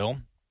infrastructure bill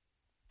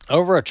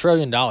over $1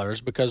 trillion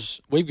because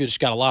we've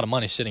just got a lot of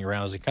money sitting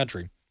around as a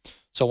country.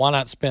 So why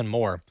not spend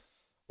more?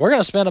 We're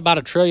going to spend about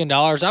 $1 trillion.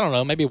 I don't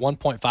know, maybe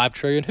 $1.5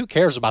 trillion. Who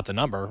cares about the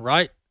number,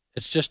 right?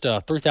 It's just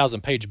a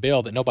 3,000-page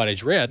bill that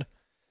nobody's read.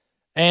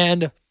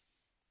 And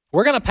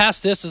we're going to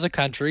pass this as a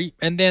country,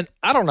 and then,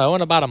 I don't know,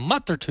 in about a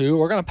month or two,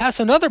 we're going to pass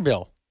another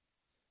bill.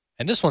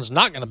 And this one's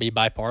not going to be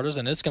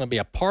bipartisan. It's going to be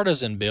a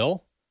partisan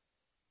bill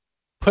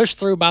pushed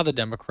through by the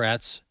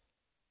Democrats,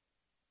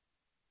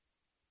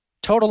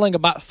 totaling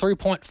about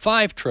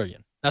 $3.5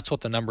 trillion. That's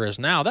what the number is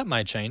now. That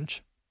might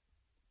change.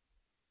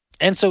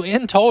 And so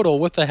in total,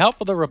 with the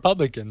help of the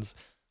Republicans,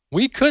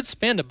 we could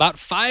spend about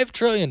 $5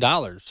 trillion,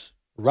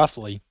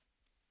 roughly,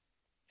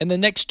 in the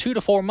next 2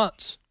 to 4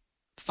 months.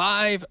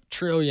 $5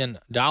 trillion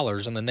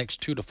in the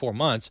next 2 to 4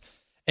 months.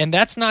 And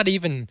that's not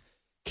even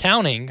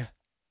counting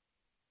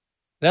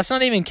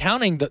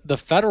the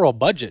federal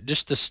budget,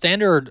 just the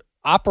standard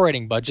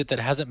operating budget that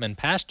hasn't been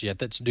passed yet,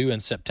 that's due in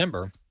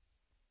September,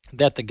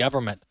 that the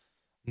government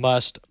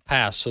must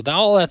pass. So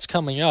all that's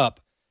coming up,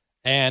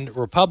 and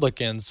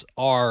Republicans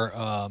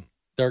are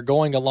they're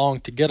going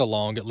along to get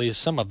along, at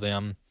least some of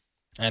them,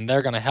 and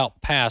they're going to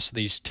help pass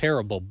these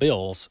terrible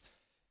bills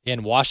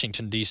in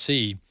Washington,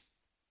 D.C.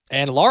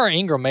 And Laura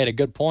Ingraham made a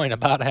good point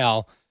about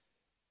how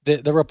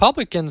the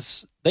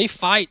Republicans, they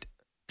fight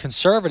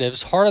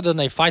conservatives harder than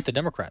they fight the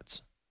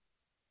Democrats.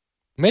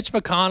 Mitch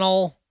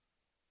McConnell,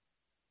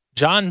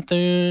 John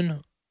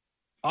Thune,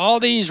 all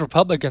these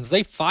Republicans,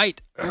 they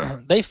fight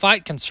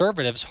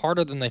conservatives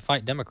harder than they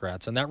fight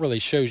Democrats, and that really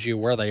shows you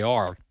where they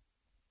are,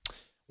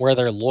 where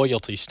their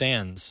loyalty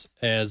stands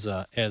as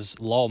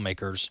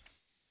lawmakers.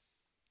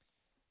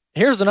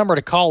 Here's the number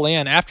to call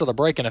in after the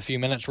break in a few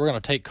minutes. We're going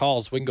to take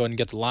calls. We can go ahead and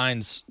get the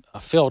lines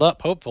filled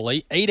up,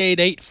 hopefully.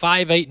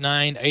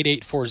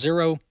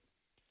 888-589-8840.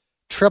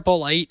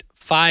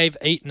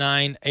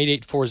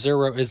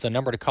 888-589-8840 is the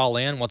number to call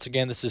in. Once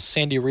again, this is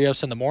Sandy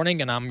Rios in the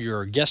morning, and I'm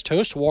your guest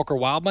host, Walker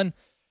Wildman.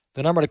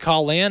 The number to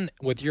call in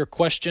with your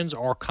questions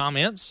or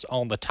comments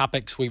on the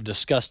topics we've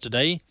discussed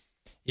today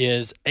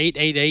is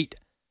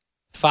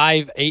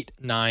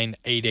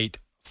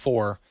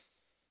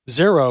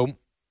 888-589-8840.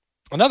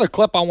 Another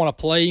clip I want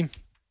to play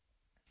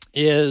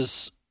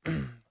is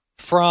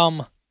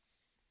from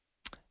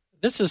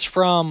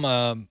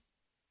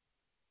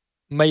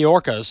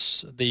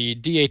Mayorkas, the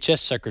DHS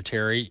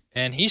secretary,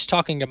 and he's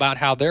talking about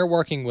how they're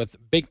working with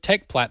big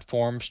tech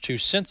platforms to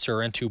censor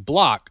and to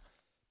block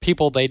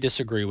people they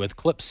disagree with.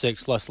 Clip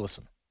 6, let's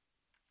listen.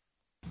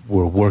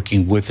 We're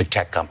working with the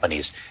tech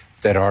companies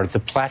that are the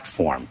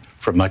platform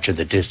for much of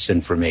the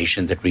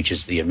disinformation that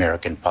reaches the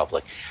American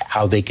public,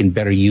 how they can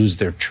better use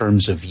their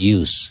terms of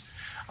use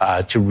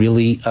to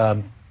really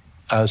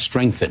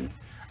strengthen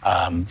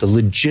the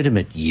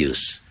legitimate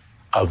use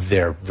of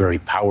their very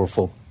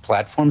powerful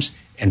platforms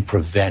and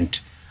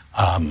prevent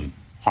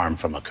harm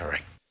from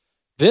occurring.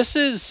 This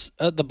is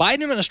the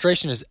Biden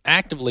administration is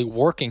actively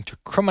working to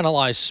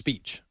criminalize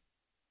speech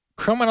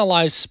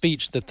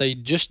that they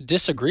just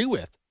disagree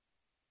with.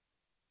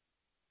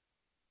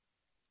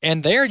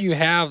 And there you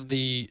have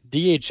the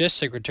DHS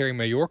Secretary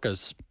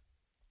Mayorkas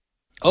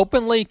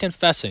openly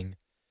confessing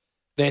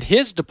that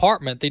his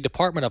department, the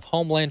Department of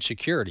Homeland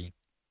Security,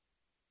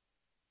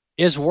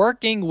 is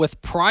working with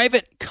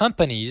private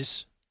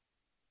companies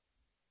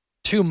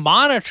to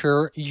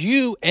monitor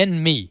you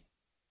and me.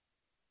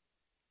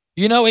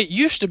 You know, it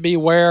used to be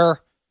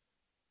where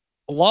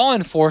law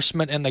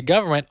enforcement and the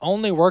government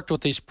only worked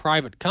with these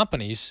private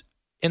companies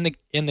in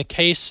the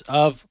case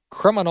of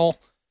criminal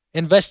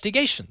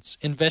investigations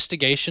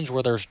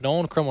where there's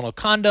known criminal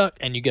conduct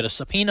and you get a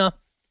subpoena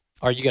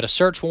or you get a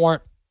search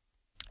warrant,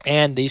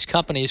 and these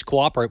companies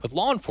cooperate with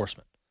law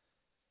enforcement.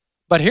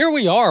 But here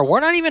we are. We're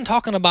not even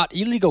talking about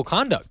illegal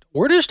conduct.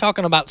 We're just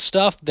talking about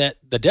stuff that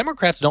the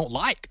Democrats don't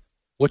like,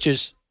 which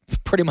is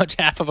pretty much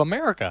half of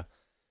America.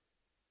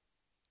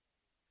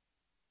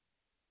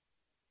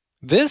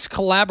 This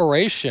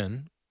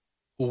collaboration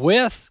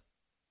with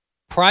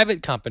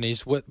private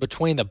companies,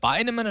 between the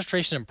Biden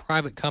administration and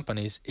private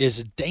companies,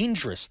 is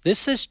dangerous.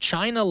 This is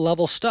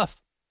China-level stuff.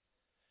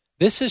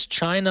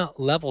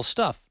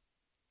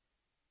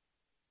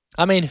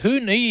 I mean, who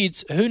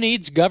needs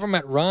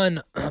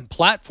government-run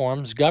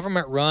platforms,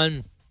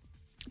 government-run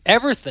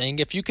everything,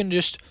 if you can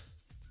just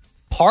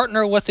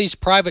partner with these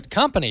private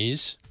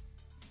companies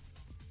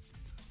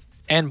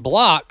and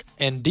block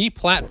and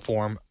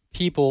deplatform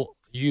people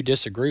you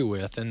disagree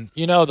with? And,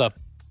 you know,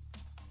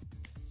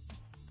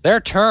 their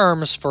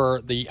terms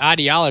for the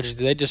ideologies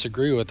they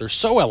disagree with are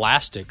so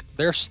elastic.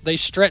 They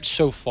stretch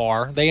so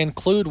far. They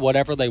include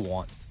whatever they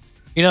want.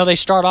 You know, they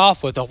start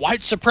off with a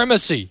white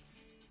supremacy,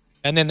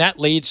 and then that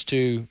leads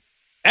to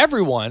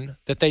everyone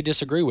that they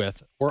disagree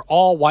with. We're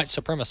all white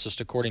supremacists,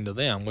 according to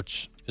them,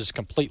 which is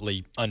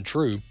completely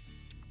untrue.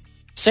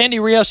 Sandy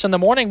Rios in the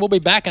morning. We'll be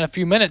back in a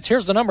few minutes.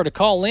 Here's the number to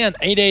call in,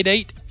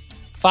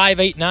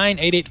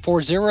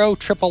 888-589-8840,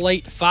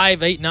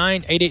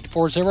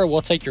 888-589-8840.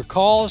 We'll take your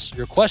calls,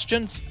 your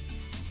questions.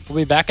 We'll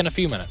be back in a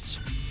few minutes.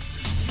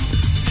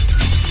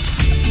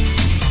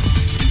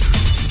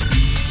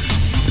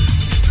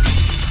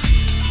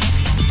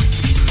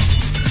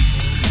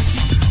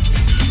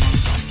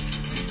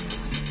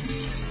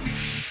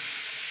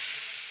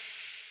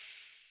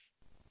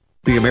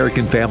 The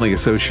American Family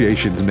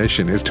Association's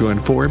mission is to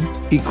inform,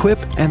 equip,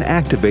 and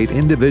activate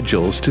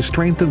individuals to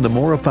strengthen the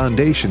moral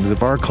foundations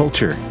of our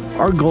culture.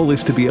 Our goal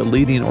is to be a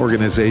leading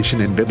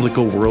organization in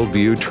biblical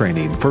worldview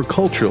training for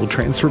cultural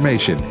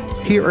transformation.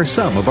 Here are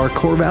some of our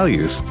core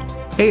values.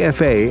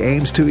 AFA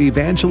aims to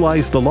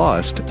evangelize the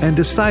lost and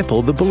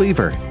disciple the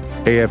believer.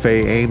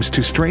 AFA aims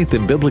to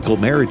strengthen biblical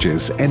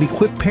marriages and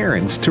equip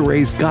parents to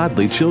raise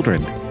godly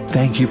children.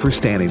 Thank you for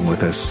standing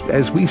with us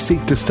as we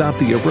seek to stop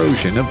the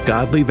erosion of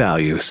godly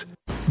values.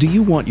 Do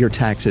you want your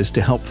taxes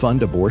to help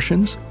fund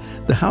abortions?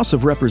 The House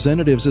of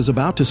Representatives is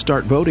about to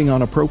start voting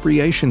on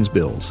appropriations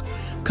bills.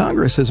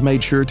 Congress has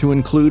made sure to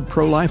include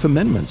pro-life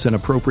amendments in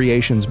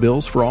appropriations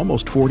bills for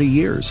almost 40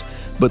 years.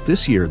 But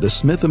this year, the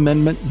Smith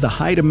Amendment, the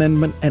Hyde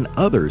Amendment, and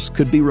others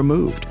could be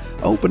removed,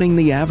 opening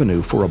the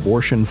avenue for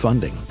abortion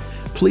funding.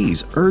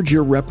 Please urge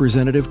your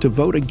representative to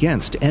vote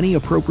against any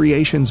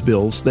appropriations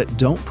bills that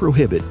don't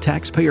prohibit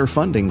taxpayer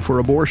funding for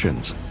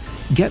abortions.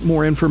 Get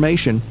more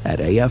information at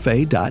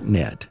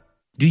afa.net.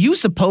 Do you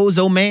suppose,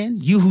 oh man,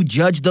 you who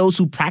judge those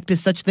who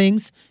practice such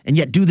things and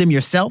yet do them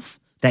yourself,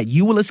 that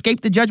you will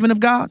escape the judgment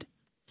of God?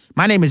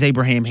 My name is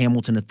Abraham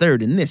Hamilton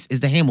III, and this is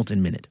the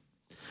Hamilton Minute.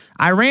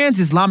 Iran's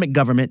Islamic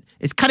government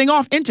is cutting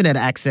off internet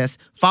access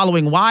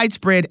following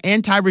widespread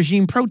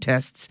anti-regime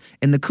protests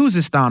in the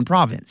Khuzestan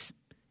province.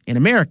 In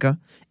America,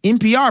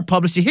 NPR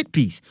published a hit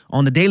piece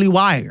on the Daily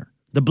Wire,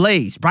 The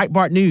Blaze,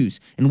 Breitbart News,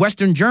 and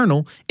Western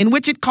Journal in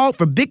which it called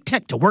for big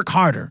tech to work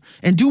harder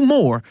and do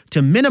more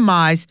to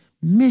minimize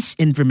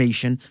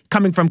misinformation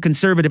coming from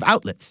conservative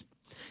outlets.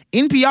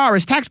 NPR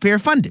is taxpayer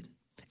funded.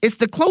 It's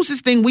the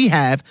closest thing we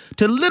have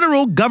to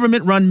literal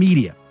government-run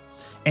media.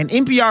 And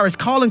NPR is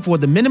calling for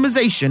the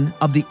minimization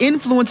of the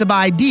influence of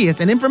ideas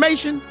and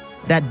information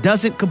that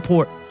doesn't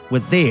comport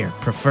with their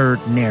preferred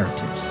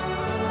narratives.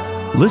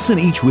 Listen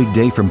each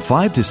weekday from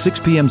 5 to 6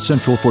 p.m.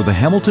 Central for the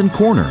Hamilton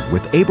Corner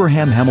with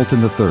Abraham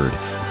Hamilton III,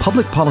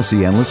 public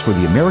policy analyst for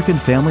the American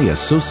Family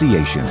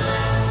Association.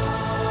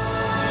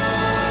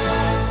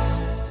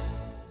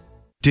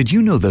 Did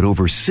you know that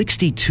over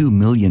 62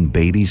 million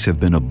babies have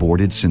been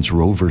aborted since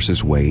Roe v.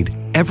 Wade?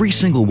 Every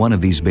single one of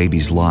these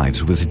babies'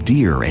 lives was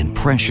dear and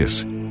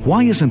precious.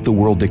 Why isn't the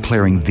world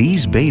declaring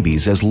these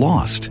babies as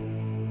lost?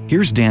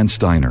 Here's Dan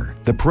Steiner,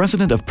 the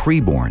president of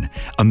Preborn,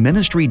 a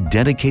ministry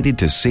dedicated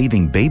to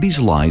saving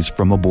babies' lives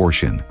from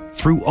abortion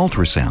through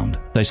ultrasound.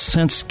 I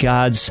sense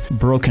God's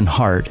broken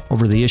heart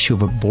over the issue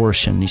of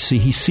abortion. You see,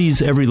 he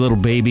sees every little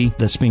baby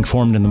that's being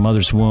formed in the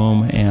mother's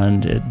womb,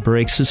 and it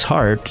breaks his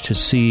heart to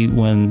see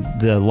when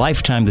the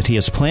lifetime that he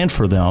has planned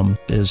for them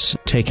is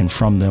taken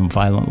from them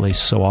violently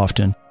so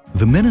often.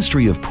 The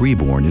Ministry of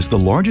Preborn is the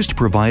largest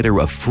provider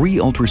of free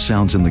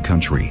ultrasounds in the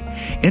country,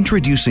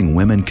 introducing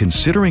women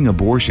considering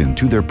abortion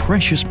to their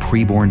precious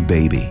preborn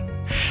baby.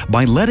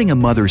 By letting a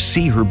mother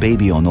see her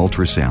baby on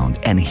ultrasound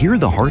and hear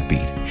the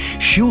heartbeat,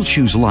 she'll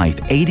choose life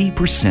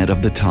 80%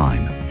 of the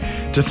time.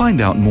 To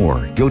find out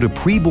more, go to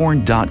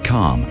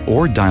preborn.com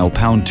or dial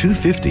pound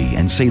 250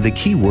 and say the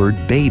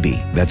keyword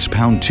baby. That's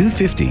pound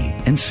 250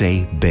 and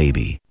say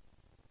baby.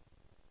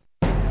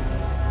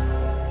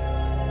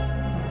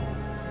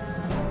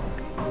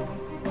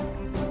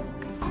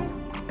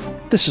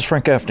 This is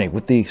Frank Gaffney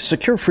with the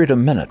Secure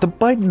Freedom Minute. The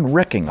Biden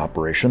wrecking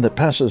operation that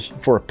passes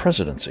for a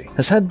presidency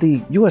has had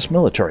the U.S.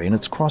 military in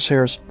its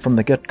crosshairs from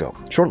the get-go.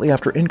 Shortly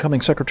after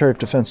incoming Secretary of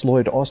Defense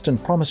Lloyd Austin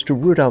promised to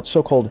root out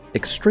so-called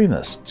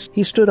extremists,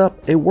 he stood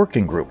up a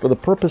working group for the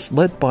purpose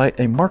led by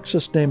a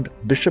Marxist named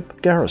Bishop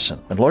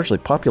Garrison and largely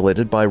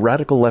populated by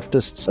radical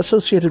leftists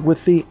associated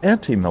with the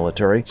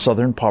anti-military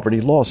Southern Poverty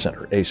Law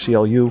Center,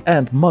 ACLU,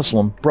 and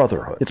Muslim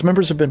Brotherhood. Its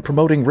members have been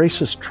promoting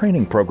racist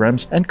training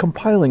programs and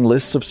compiling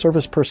lists of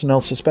service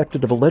personnel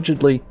suspected of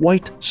allegedly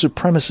white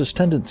supremacist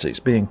tendencies,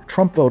 being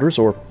Trump voters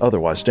or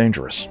otherwise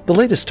dangerous. The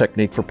latest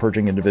technique for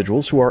purging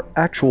individuals who are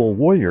actual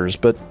warriors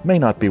but may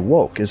not be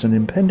woke is an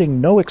impending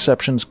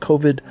no-exceptions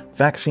COVID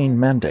vaccine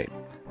mandate.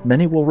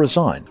 Many will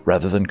resign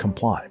rather than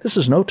comply. This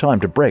is no time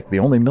to break the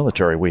only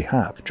military we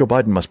have. Joe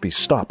Biden must be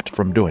stopped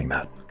from doing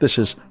that. This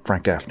is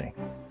Frank Gaffney.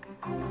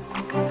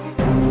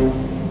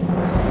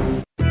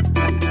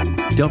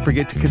 Don't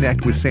forget to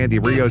connect with Sandy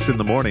Rios in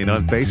the morning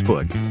on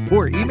Facebook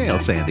or email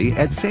Sandy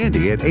at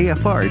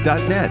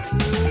sandy@afr.net.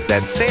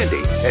 That's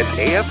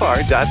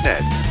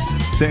sandy@afr.net.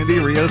 Sandy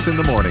Rios in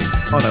the morning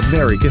on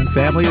American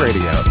Family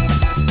Radio.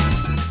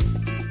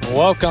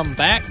 Welcome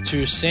back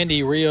to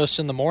Sandy Rios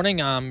in the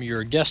morning. I'm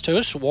your guest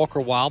host,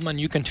 Walker Wildman.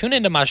 You can tune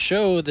into my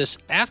show this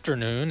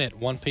afternoon at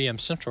 1 p.m.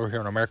 Central here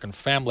on American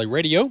Family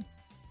Radio.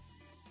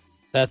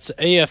 That's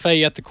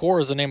AFA at the Core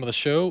is the name of the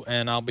show,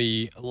 and I'll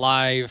be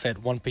live at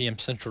 1 p.m.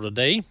 Central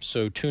today,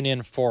 so tune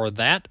in for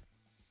that.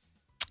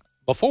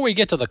 Before we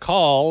get to the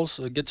calls,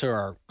 get to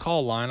our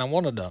call line, I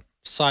wanted to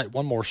cite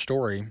one more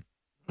story.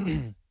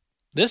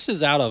 This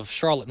is out of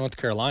Charlotte, North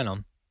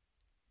Carolina.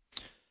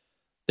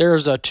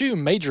 There's two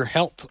major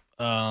health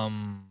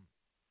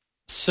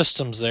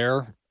systems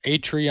there,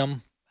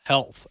 Atrium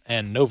Health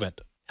and Novant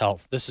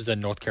Health. This is in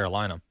North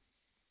Carolina.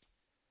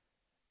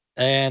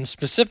 And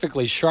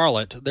specifically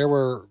Charlotte, there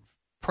were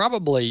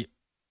probably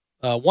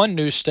one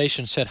news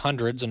station said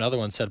hundreds, another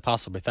one said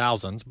possibly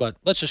thousands, but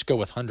let's just go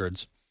with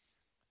hundreds.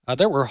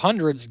 There were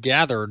hundreds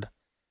gathered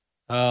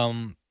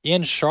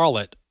in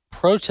Charlotte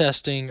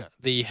protesting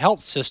the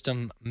health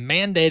system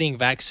mandating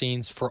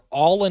vaccines for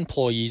all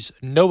employees,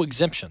 no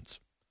exemptions.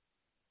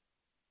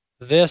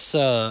 This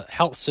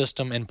health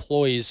system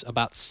employs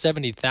about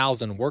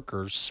 70,000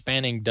 workers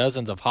spanning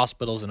dozens of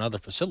hospitals and other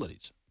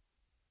facilities.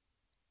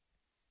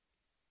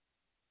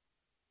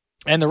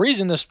 And the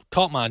reason this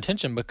caught my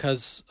attention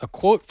because a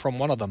quote from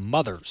one of the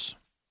mothers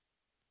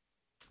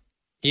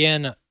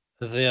in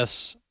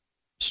this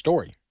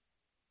story,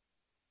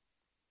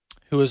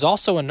 who is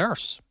also a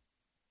nurse,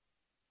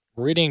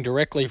 reading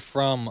directly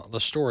from the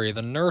story.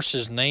 The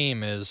nurse's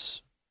name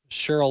is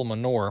Cheryl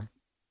Moreau,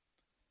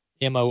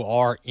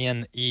 Morneau.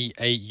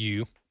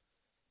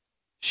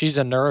 She's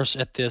a nurse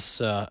at this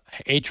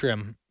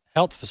Atrium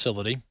health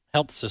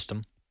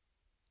system.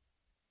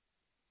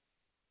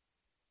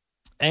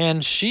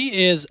 And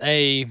she is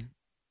a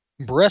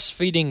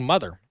breastfeeding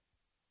mother.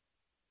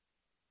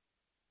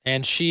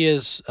 And she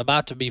is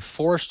about to be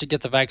forced to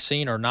get the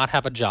vaccine or not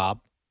have a job,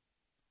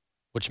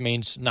 which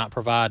means not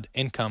provide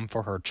income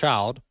for her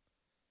child.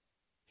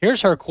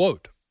 Here's her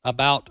quote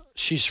about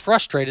she's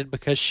frustrated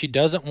because she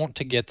doesn't want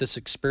to get this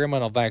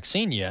experimental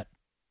vaccine yet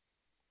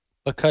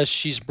because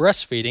she's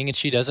breastfeeding and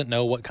she doesn't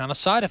know what kind of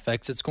side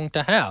effects it's going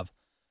to have.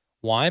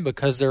 Why?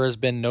 Because there has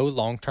been no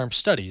long-term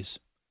studies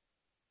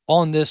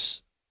on the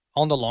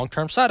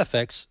long-term side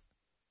effects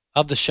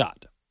of the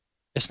shot.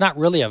 It's not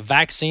really a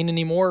vaccine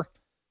anymore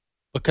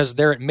because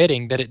they're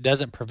admitting that it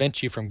doesn't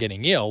prevent you from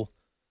getting ill.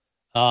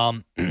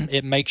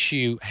 It makes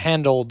you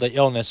handle the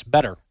illness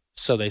better,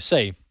 so they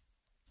say.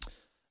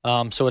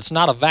 So it's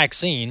not a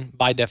vaccine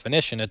by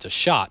definition. It's a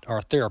shot or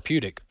a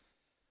therapeutic.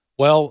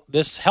 Well,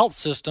 this health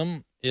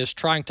system is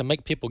trying to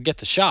make people get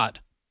the shot.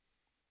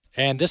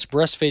 And this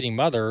breastfeeding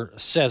mother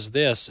says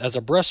this, as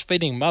a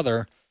breastfeeding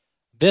mother,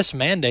 this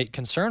mandate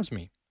concerns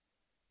me.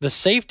 The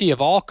safety of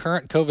all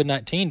current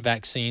COVID-19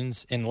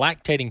 vaccines in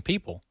lactating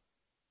people,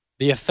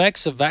 the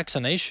effects of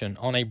vaccination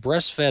on a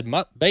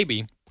breastfed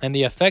baby, and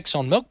the effects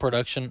on milk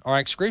production or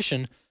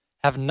excretion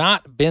have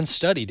not been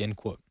studied, end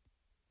quote.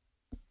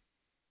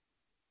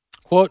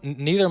 Quote,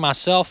 neither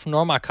myself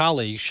nor my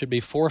colleagues should be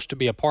forced to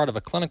be a part of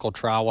a clinical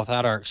trial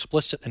without our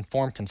explicit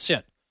informed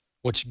consent,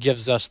 which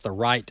gives us the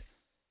right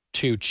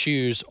to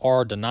choose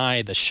or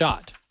deny the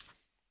shot.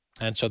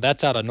 And so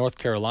that's out of North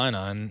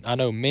Carolina, and I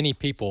know many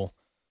people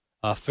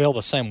feel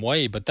the same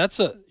way, but that's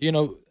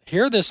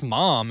here this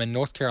mom in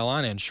North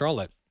Carolina in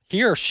Charlotte,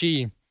 here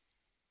she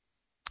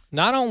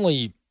not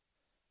only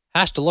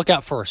has to look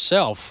out for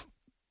herself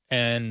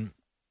and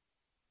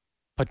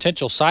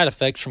potential side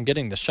effects from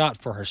getting the shot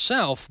for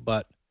herself,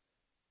 but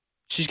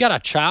she's got a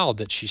child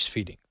that she's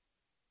feeding.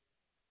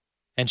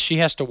 And she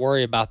has to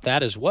worry about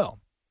that as well.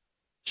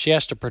 She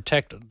has to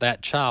protect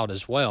that child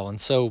as well.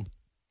 And so,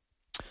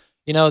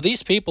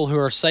 these people who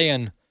are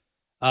saying,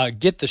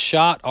 get the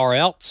shot or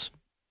else,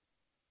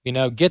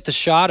 get the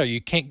shot or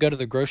you can't go to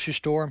the grocery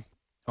store,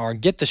 or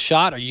get the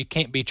shot or you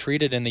can't be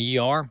treated in the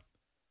ER,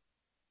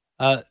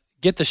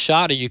 get the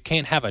shot or you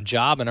can't have a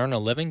job and earn a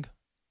living.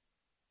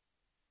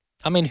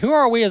 I mean, who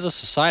are we as a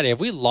society?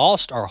 Have we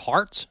lost our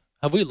hearts?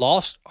 Have we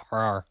lost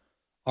our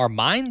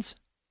minds?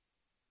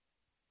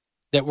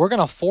 That we're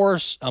going to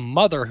force a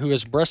mother who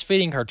is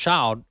breastfeeding her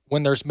child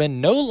when there's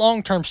been no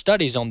long-term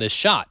studies on this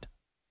shot.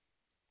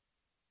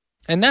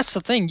 And that's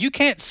the thing. You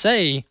can't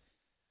say,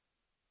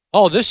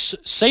 oh, this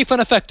safe and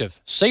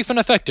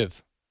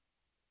effective.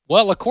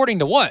 Well, according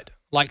to what?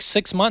 Like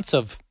 6 months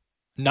of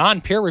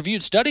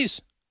non-peer-reviewed studies?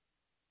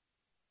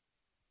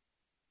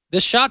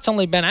 This shot's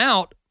only been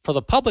out for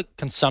the public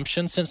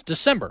consumption since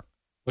December,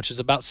 which is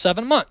about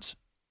 7 months.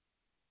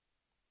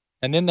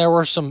 And then there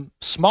were some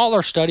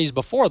smaller studies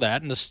before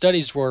that, and the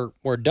studies were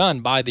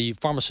done by the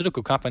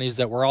pharmaceutical companies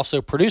that were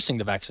also producing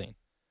the vaccine,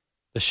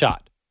 the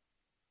shot.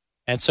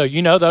 And so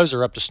those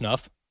are up to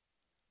snuff.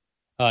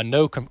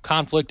 No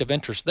conflict of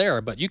interest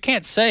there, but you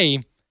can't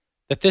say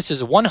that this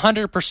is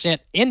 100%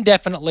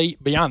 indefinitely,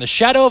 beyond the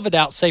shadow of a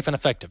doubt, safe and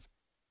effective.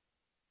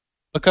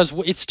 Because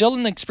it's still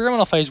in the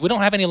experimental phase. We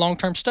don't have any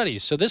long-term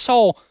studies. So this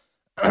whole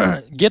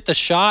get the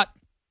shot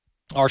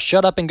or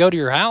shut up and go to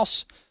your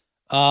house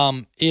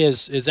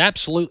is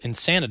absolute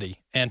insanity.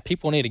 And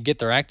people need to get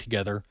their act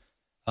together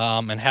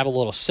and have a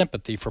little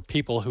sympathy for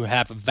people who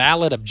have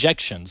valid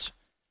objections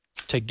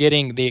to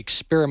getting the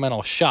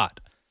experimental shot.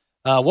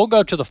 We'll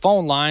go to the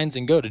phone lines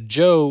and go to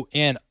Joe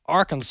in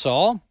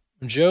Arkansas.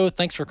 Joe,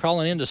 thanks for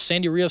calling in to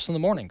Sandy Rios in the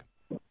Morning.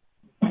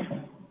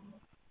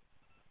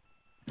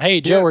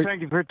 Hey, Joe.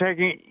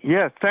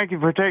 Yes, thank you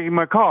for taking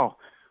my call.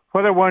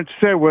 What I wanted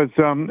to say was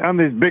on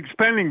these big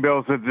spending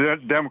bills that the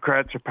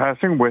Democrats are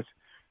passing with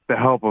the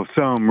help of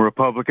some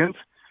Republicans,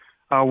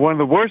 one of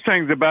the worst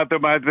things about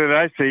them that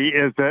I see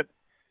is that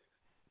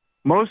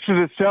most of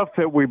the stuff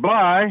that we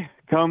buy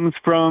comes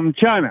from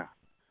China.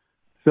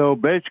 So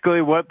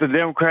basically what the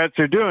Democrats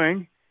are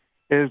doing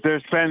is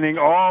they're spending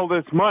all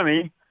this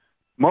money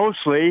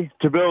mostly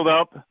to build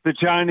up the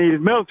Chinese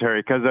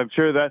military, because I'm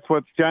sure that's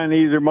what the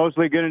Chinese are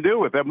mostly going to do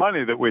with that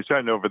money that we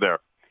send over there.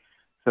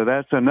 So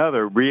that's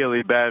another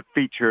really bad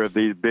feature of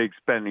these big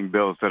spending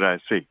bills that I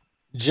see.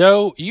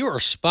 Joe, you are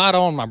spot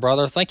on, my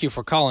brother. Thank you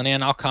for calling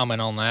in. I'll comment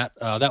on that.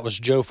 That was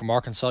Joe from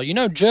Arkansas. You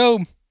know,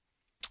 Joe,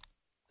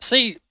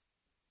 see,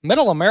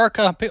 middle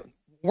America,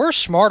 we're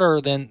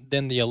smarter than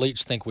the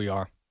elites think we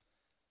are.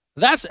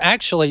 That's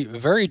actually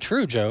very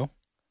true, Joe,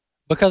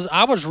 because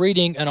I was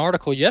reading an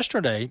article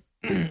yesterday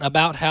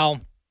about how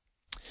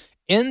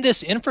in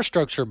this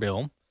infrastructure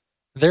bill,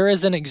 there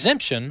is an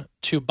exemption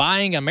to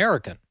buying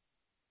American.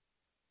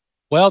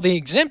 Well, the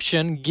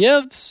exemption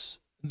gives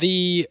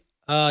the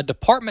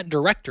department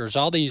directors,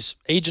 all these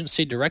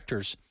agency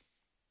directors,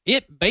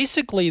 it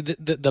basically,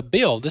 the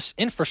bill, this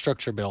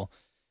infrastructure bill,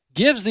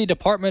 gives the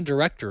department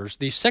directors,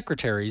 the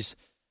secretaries,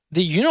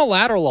 the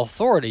unilateral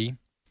authority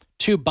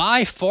to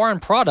buy foreign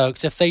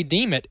products if they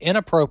deem it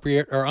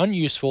inappropriate or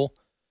unuseful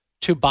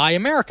to buy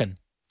American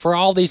for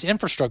all these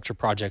infrastructure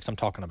projects I'm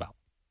talking about.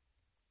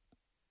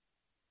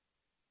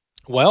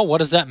 Well, what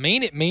does that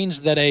mean? It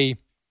means that a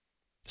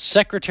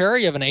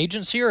secretary of an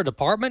agency or a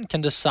department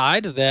can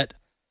decide that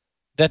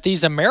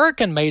these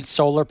American-made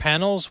solar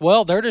panels,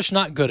 well, they're just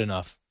not good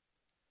enough.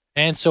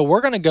 And so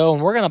we're going to go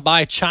and we're going to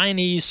buy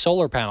Chinese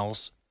solar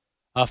panels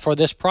for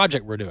this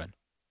project we're doing.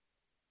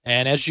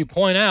 And as you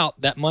point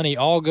out, that money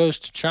all goes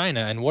to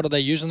China. And what are they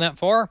using that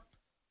for?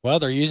 Well,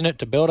 they're using it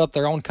to build up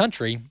their own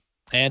country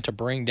and to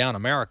bring down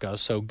America.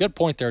 So good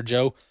point there,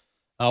 Joe.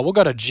 We'll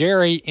go to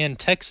Jerry in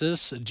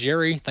Texas.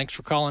 Jerry, thanks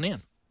for calling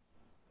in.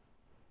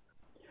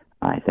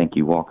 Hi, thank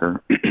you,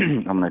 Walker.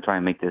 I'm going to try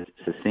and make this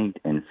succinct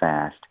and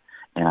fast.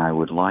 And I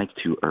would like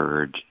to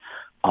urge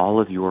all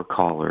of your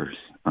callers.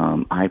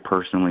 I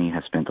personally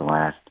have spent the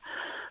last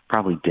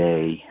probably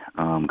day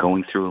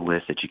going through a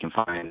list that you can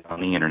find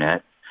on the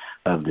internet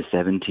of the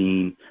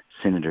 17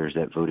 senators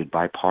that voted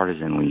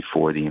bipartisanly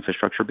for the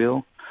infrastructure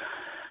bill.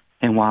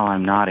 And while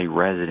I'm not a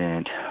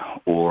resident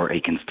or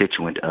a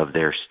constituent of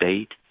their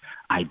state,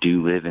 I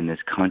do live in this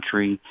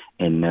country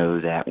and know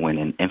that when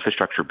an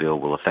infrastructure bill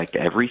will affect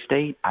every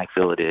state, I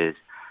feel it is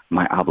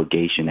my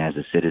obligation as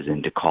a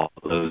citizen to call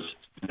those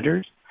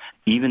senators,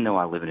 even though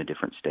I live in a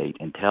different state,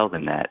 and tell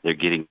them that they're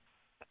getting.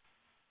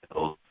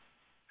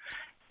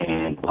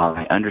 And while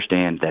I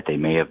understand that they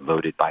may have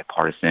voted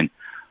bipartisan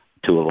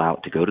to allow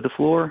it to go to the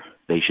floor,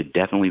 they should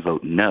definitely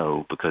vote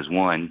no, because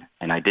one,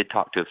 and I did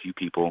talk to a few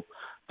people,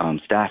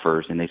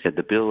 staffers, and they said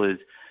the bill is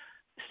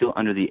still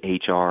under the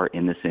HR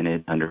in the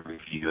Senate, under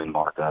review and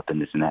markup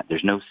and this and that.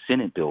 There's no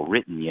Senate bill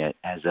written yet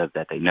as of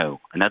that they know.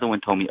 Another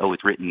one told me, oh,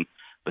 it's written,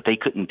 but they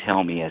couldn't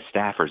tell me as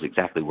staffers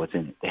exactly what's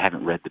in it. They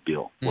haven't read the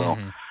bill. Mm-hmm. Well,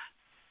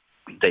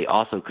 they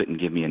also couldn't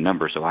give me a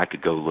number so I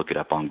could go look it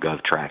up on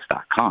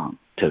govtracks.com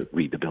to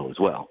read the bill as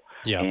well.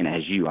 Yeah. And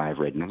as you, I've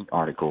read many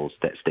articles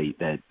that state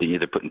that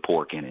they're putting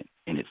pork in it,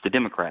 and it's the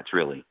Democrats,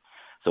 really.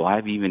 So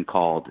I've even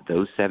called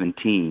those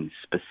 17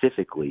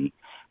 specifically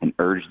and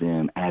urged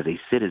them as a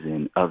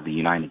citizen of the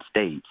United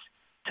States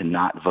to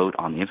not vote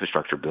on the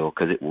infrastructure bill,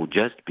 because it will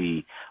just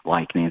be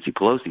like Nancy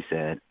Pelosi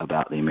said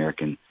about the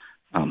American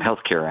Health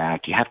Care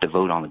Act. You have to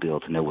vote on the bill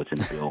to know what's in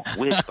the bill,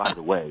 which, by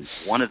the way,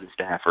 one of the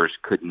staffers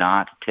could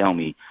not tell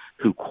me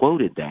who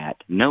quoted that,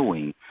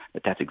 knowing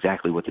that that's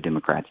exactly what the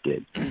Democrats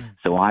did.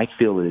 So I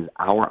feel it is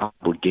our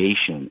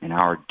obligation and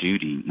our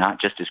duty,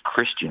 not just as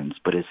Christians,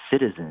 but as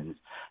citizens,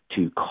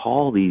 to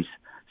call these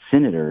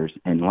senators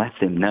and let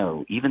them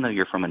know, even though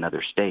you're from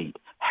another state,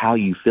 how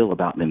you feel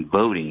about them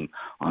voting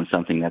on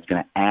something that's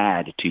going to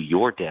add to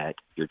your debt,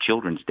 your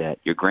children's debt,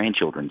 your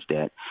grandchildren's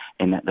debt,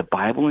 and that the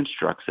Bible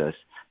instructs us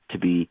to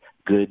be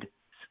good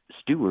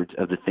stewards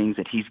of the things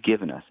that he's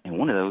given us. And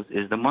one of those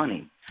is the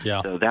money.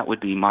 Yeah. So that would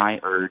be my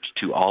urge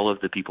to all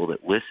of the people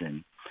that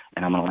listen.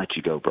 And I'm going to let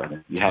you go,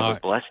 brother. You have a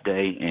blessed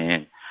day,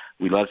 and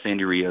we love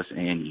Sandy Rios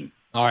and you.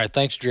 All right.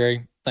 Thanks,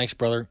 Jerry. Thanks,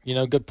 brother. You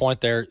know, good point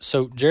there.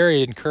 So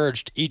Jerry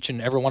encouraged each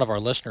and every one of our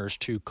listeners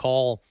to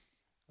call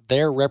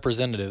their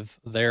representative,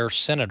 their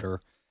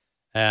senator,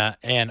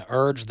 and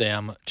urge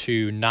them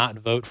to not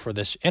vote for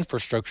this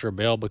infrastructure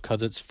bill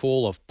because it's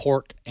full of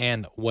pork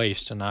and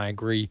waste. And I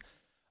agree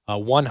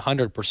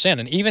 100%.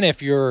 And even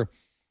if your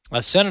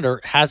senator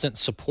hasn't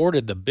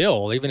supported the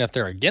bill, even if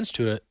they're against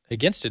it,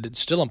 it's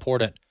still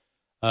important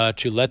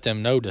to let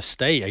them know to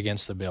stay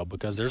against the bill,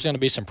 because there's going to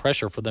be some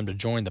pressure for them to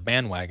join the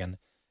bandwagon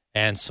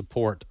and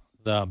support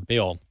the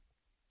bill.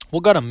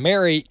 We'll go to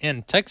Mary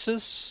in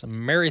Texas.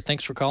 Mary,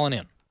 thanks for calling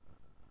in.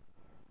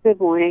 Good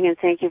morning, and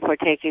thank you for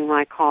taking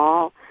my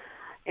call.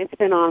 It's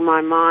been on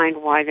my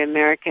mind why the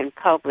American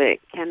public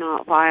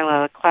cannot file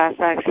a class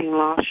action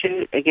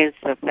lawsuit against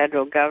the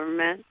federal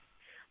government.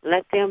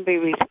 Let them be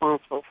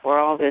responsible for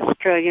all this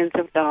trillions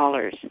of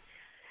dollars.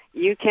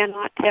 You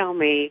cannot tell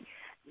me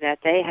that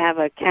they have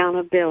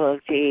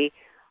accountability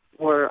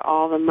where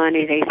all the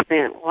money they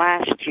spent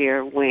last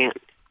year went.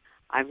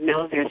 I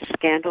know there's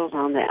scandals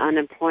on the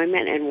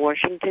unemployment in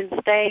Washington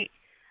State,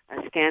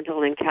 a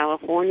scandal in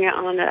California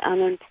on the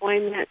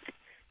unemployment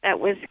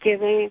that was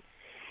given,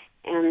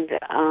 and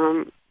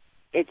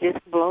it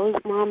just blows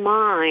my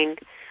mind.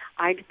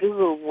 I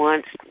Googled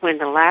once when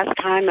the last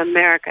time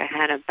America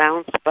had a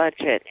balanced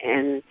budget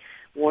in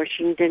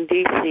Washington,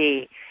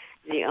 D.C.,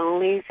 the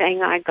only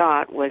thing I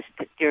got was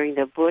that during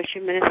the Bush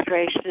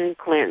administration and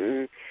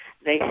Clinton,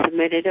 they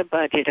submitted a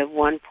budget of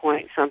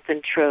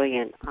 1-point-something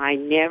trillion. I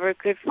never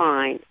could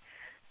find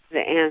the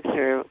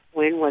answer,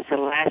 when was the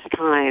last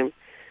time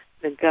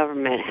the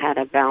government had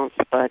a balanced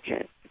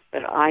budget.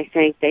 But I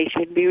think they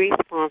should be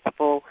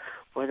responsible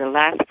for the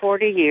last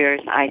 40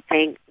 years. I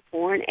think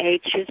foreign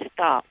aid should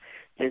stop.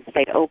 Since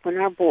they open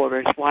our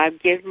borders, why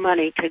give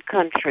money to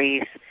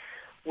countries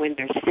when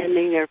they're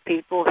sending their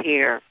people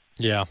here?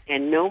 Yeah.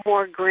 And no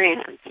more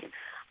grants.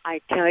 I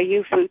tell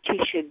you,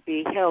 Fauci should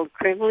be held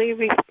criminally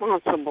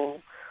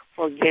responsible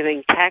for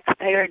giving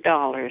taxpayer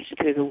dollars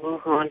to the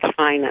Wuhan,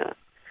 China.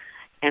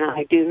 And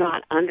I do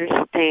not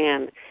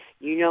understand.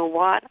 You know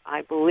what?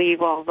 I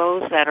believe all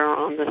those that are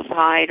on the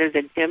side of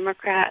the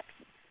Democrats,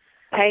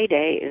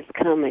 payday is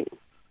coming.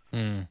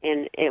 And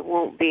it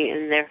won't be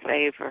in their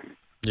favor.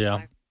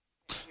 Yeah.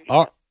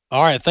 All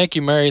right. Thank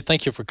you, Mary.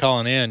 Thank you for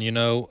calling in. You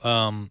know,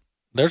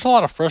 there's a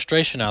lot of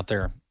frustration out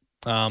there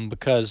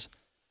because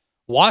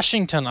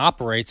Washington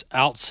operates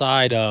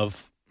outside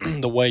of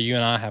the way you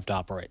and I have to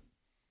operate.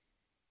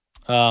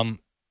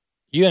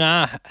 You and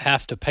I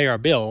have to pay our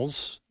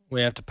bills. We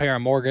have to pay our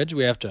mortgage.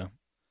 We have to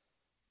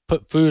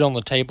put food on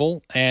the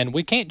table, and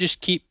we can't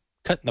just keep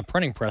cutting the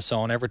printing press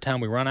on every time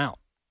we run out.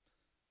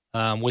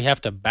 We have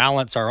to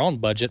balance our own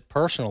budget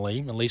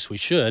personally, at least we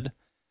should,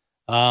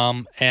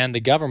 and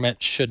the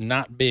government should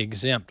not be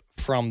exempt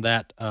from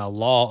that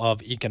law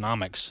of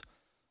economics.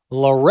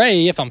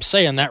 Lorraine, if I'm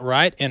saying that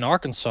right, in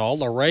Arkansas.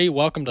 Lorraine,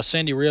 welcome to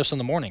Sandy Rios in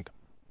the Morning.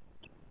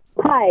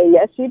 Hi,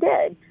 yes, you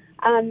did.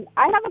 I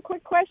have a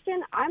quick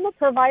question. I'm a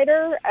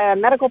provider, a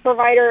medical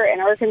provider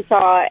in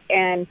Arkansas,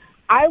 and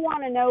I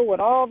want to know what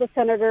all the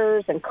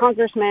senators and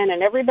congressmen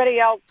and everybody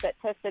else that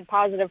tested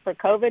positive for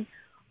COVID,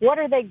 what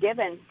are they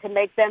given to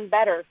make them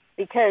better?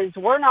 Because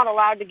we're not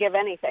allowed to give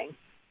anything.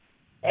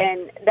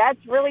 And that's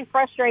really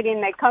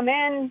frustrating. They come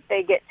in,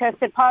 they get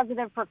tested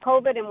positive for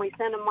COVID, and we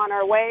send them on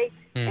our way.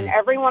 And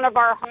every one of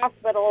our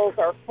hospitals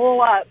are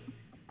full up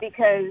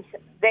because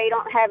they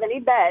don't have any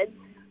beds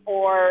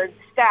or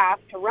staff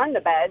to run the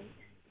beds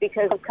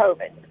because of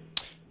COVID.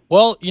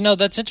 Well, you know,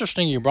 that's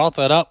interesting you brought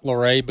that up,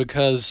 Lorraine,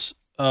 because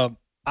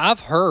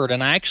I've heard,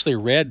 and I actually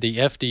read the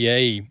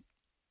FDA,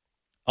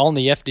 on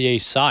the FDA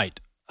site,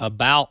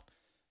 about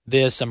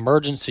this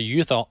emergency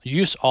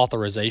use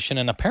authorization,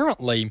 and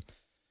apparently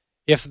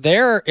if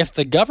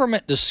the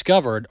government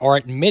discovered or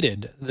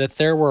admitted that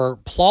there were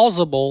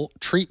plausible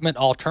treatment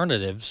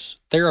alternatives,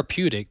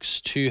 therapeutics,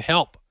 to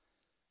help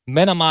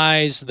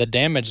minimize the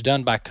damage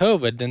done by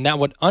COVID, then that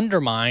would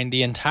undermine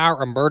the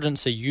entire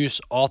emergency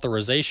use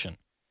authorization.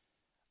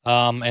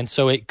 And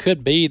so it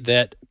could be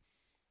that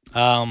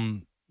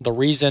the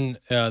reason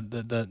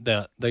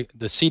the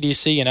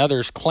CDC and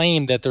others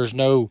claim that there's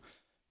no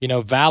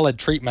valid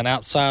treatment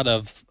outside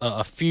of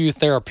a few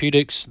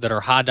therapeutics that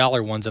are high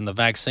dollar ones in the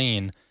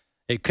vaccine,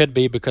 it could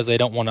be because they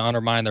don't want to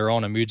undermine their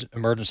own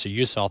emergency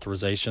use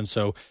authorization.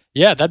 So,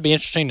 yeah, that'd be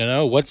interesting to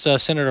know. What's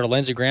Senator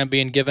Lindsey Graham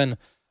being given?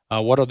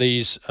 What are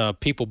these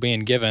people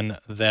being given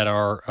that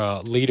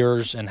are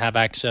leaders and have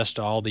access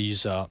to all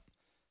these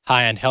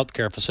high-end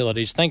healthcare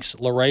facilities? Thanks,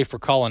 Lorraine, for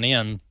calling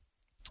in.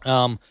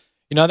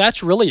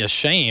 That's really a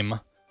shame.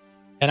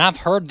 And I've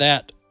heard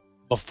that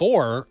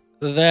before,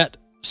 that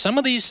some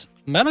of these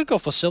medical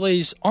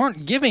facilities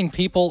aren't giving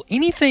people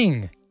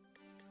anything.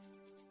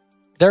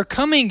 They're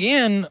coming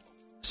in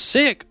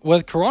sick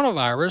with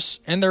coronavirus,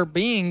 and they're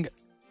being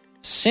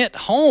sent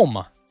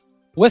home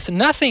with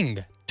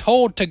nothing,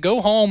 told to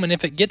go home, and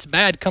if it gets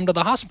bad, come to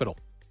the hospital.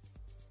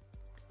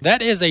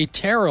 That is a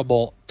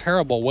terrible,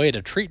 terrible way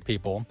to treat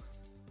people.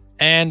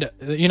 And,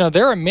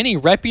 there are many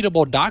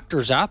reputable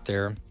doctors out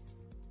there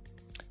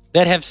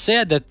that have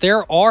said that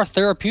there are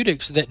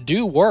therapeutics that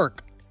do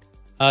work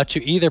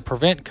to either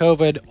prevent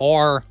COVID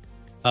or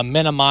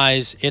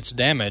minimize its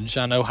damage.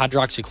 I know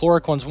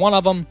hydroxychloroquine's one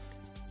of them.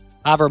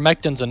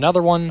 Ivermectin's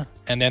another one,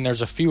 and then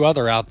there's a few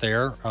other out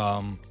there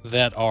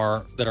that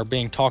are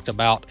being talked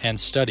about and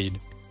studied.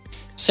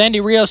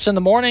 Sandy Rios in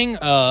the Morning.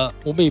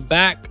 We'll be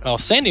back.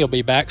 Sandy will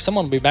be back.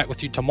 Someone will be back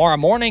with you tomorrow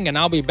morning, and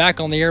I'll be back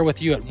on the air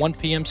with you at 1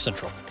 p.m.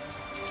 Central.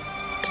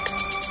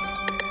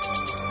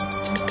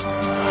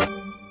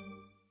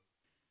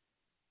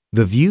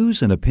 The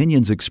views and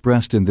opinions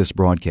expressed in this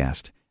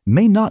broadcast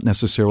may not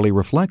necessarily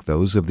reflect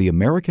those of the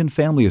American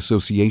Family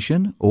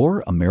Association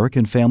or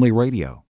American Family Radio.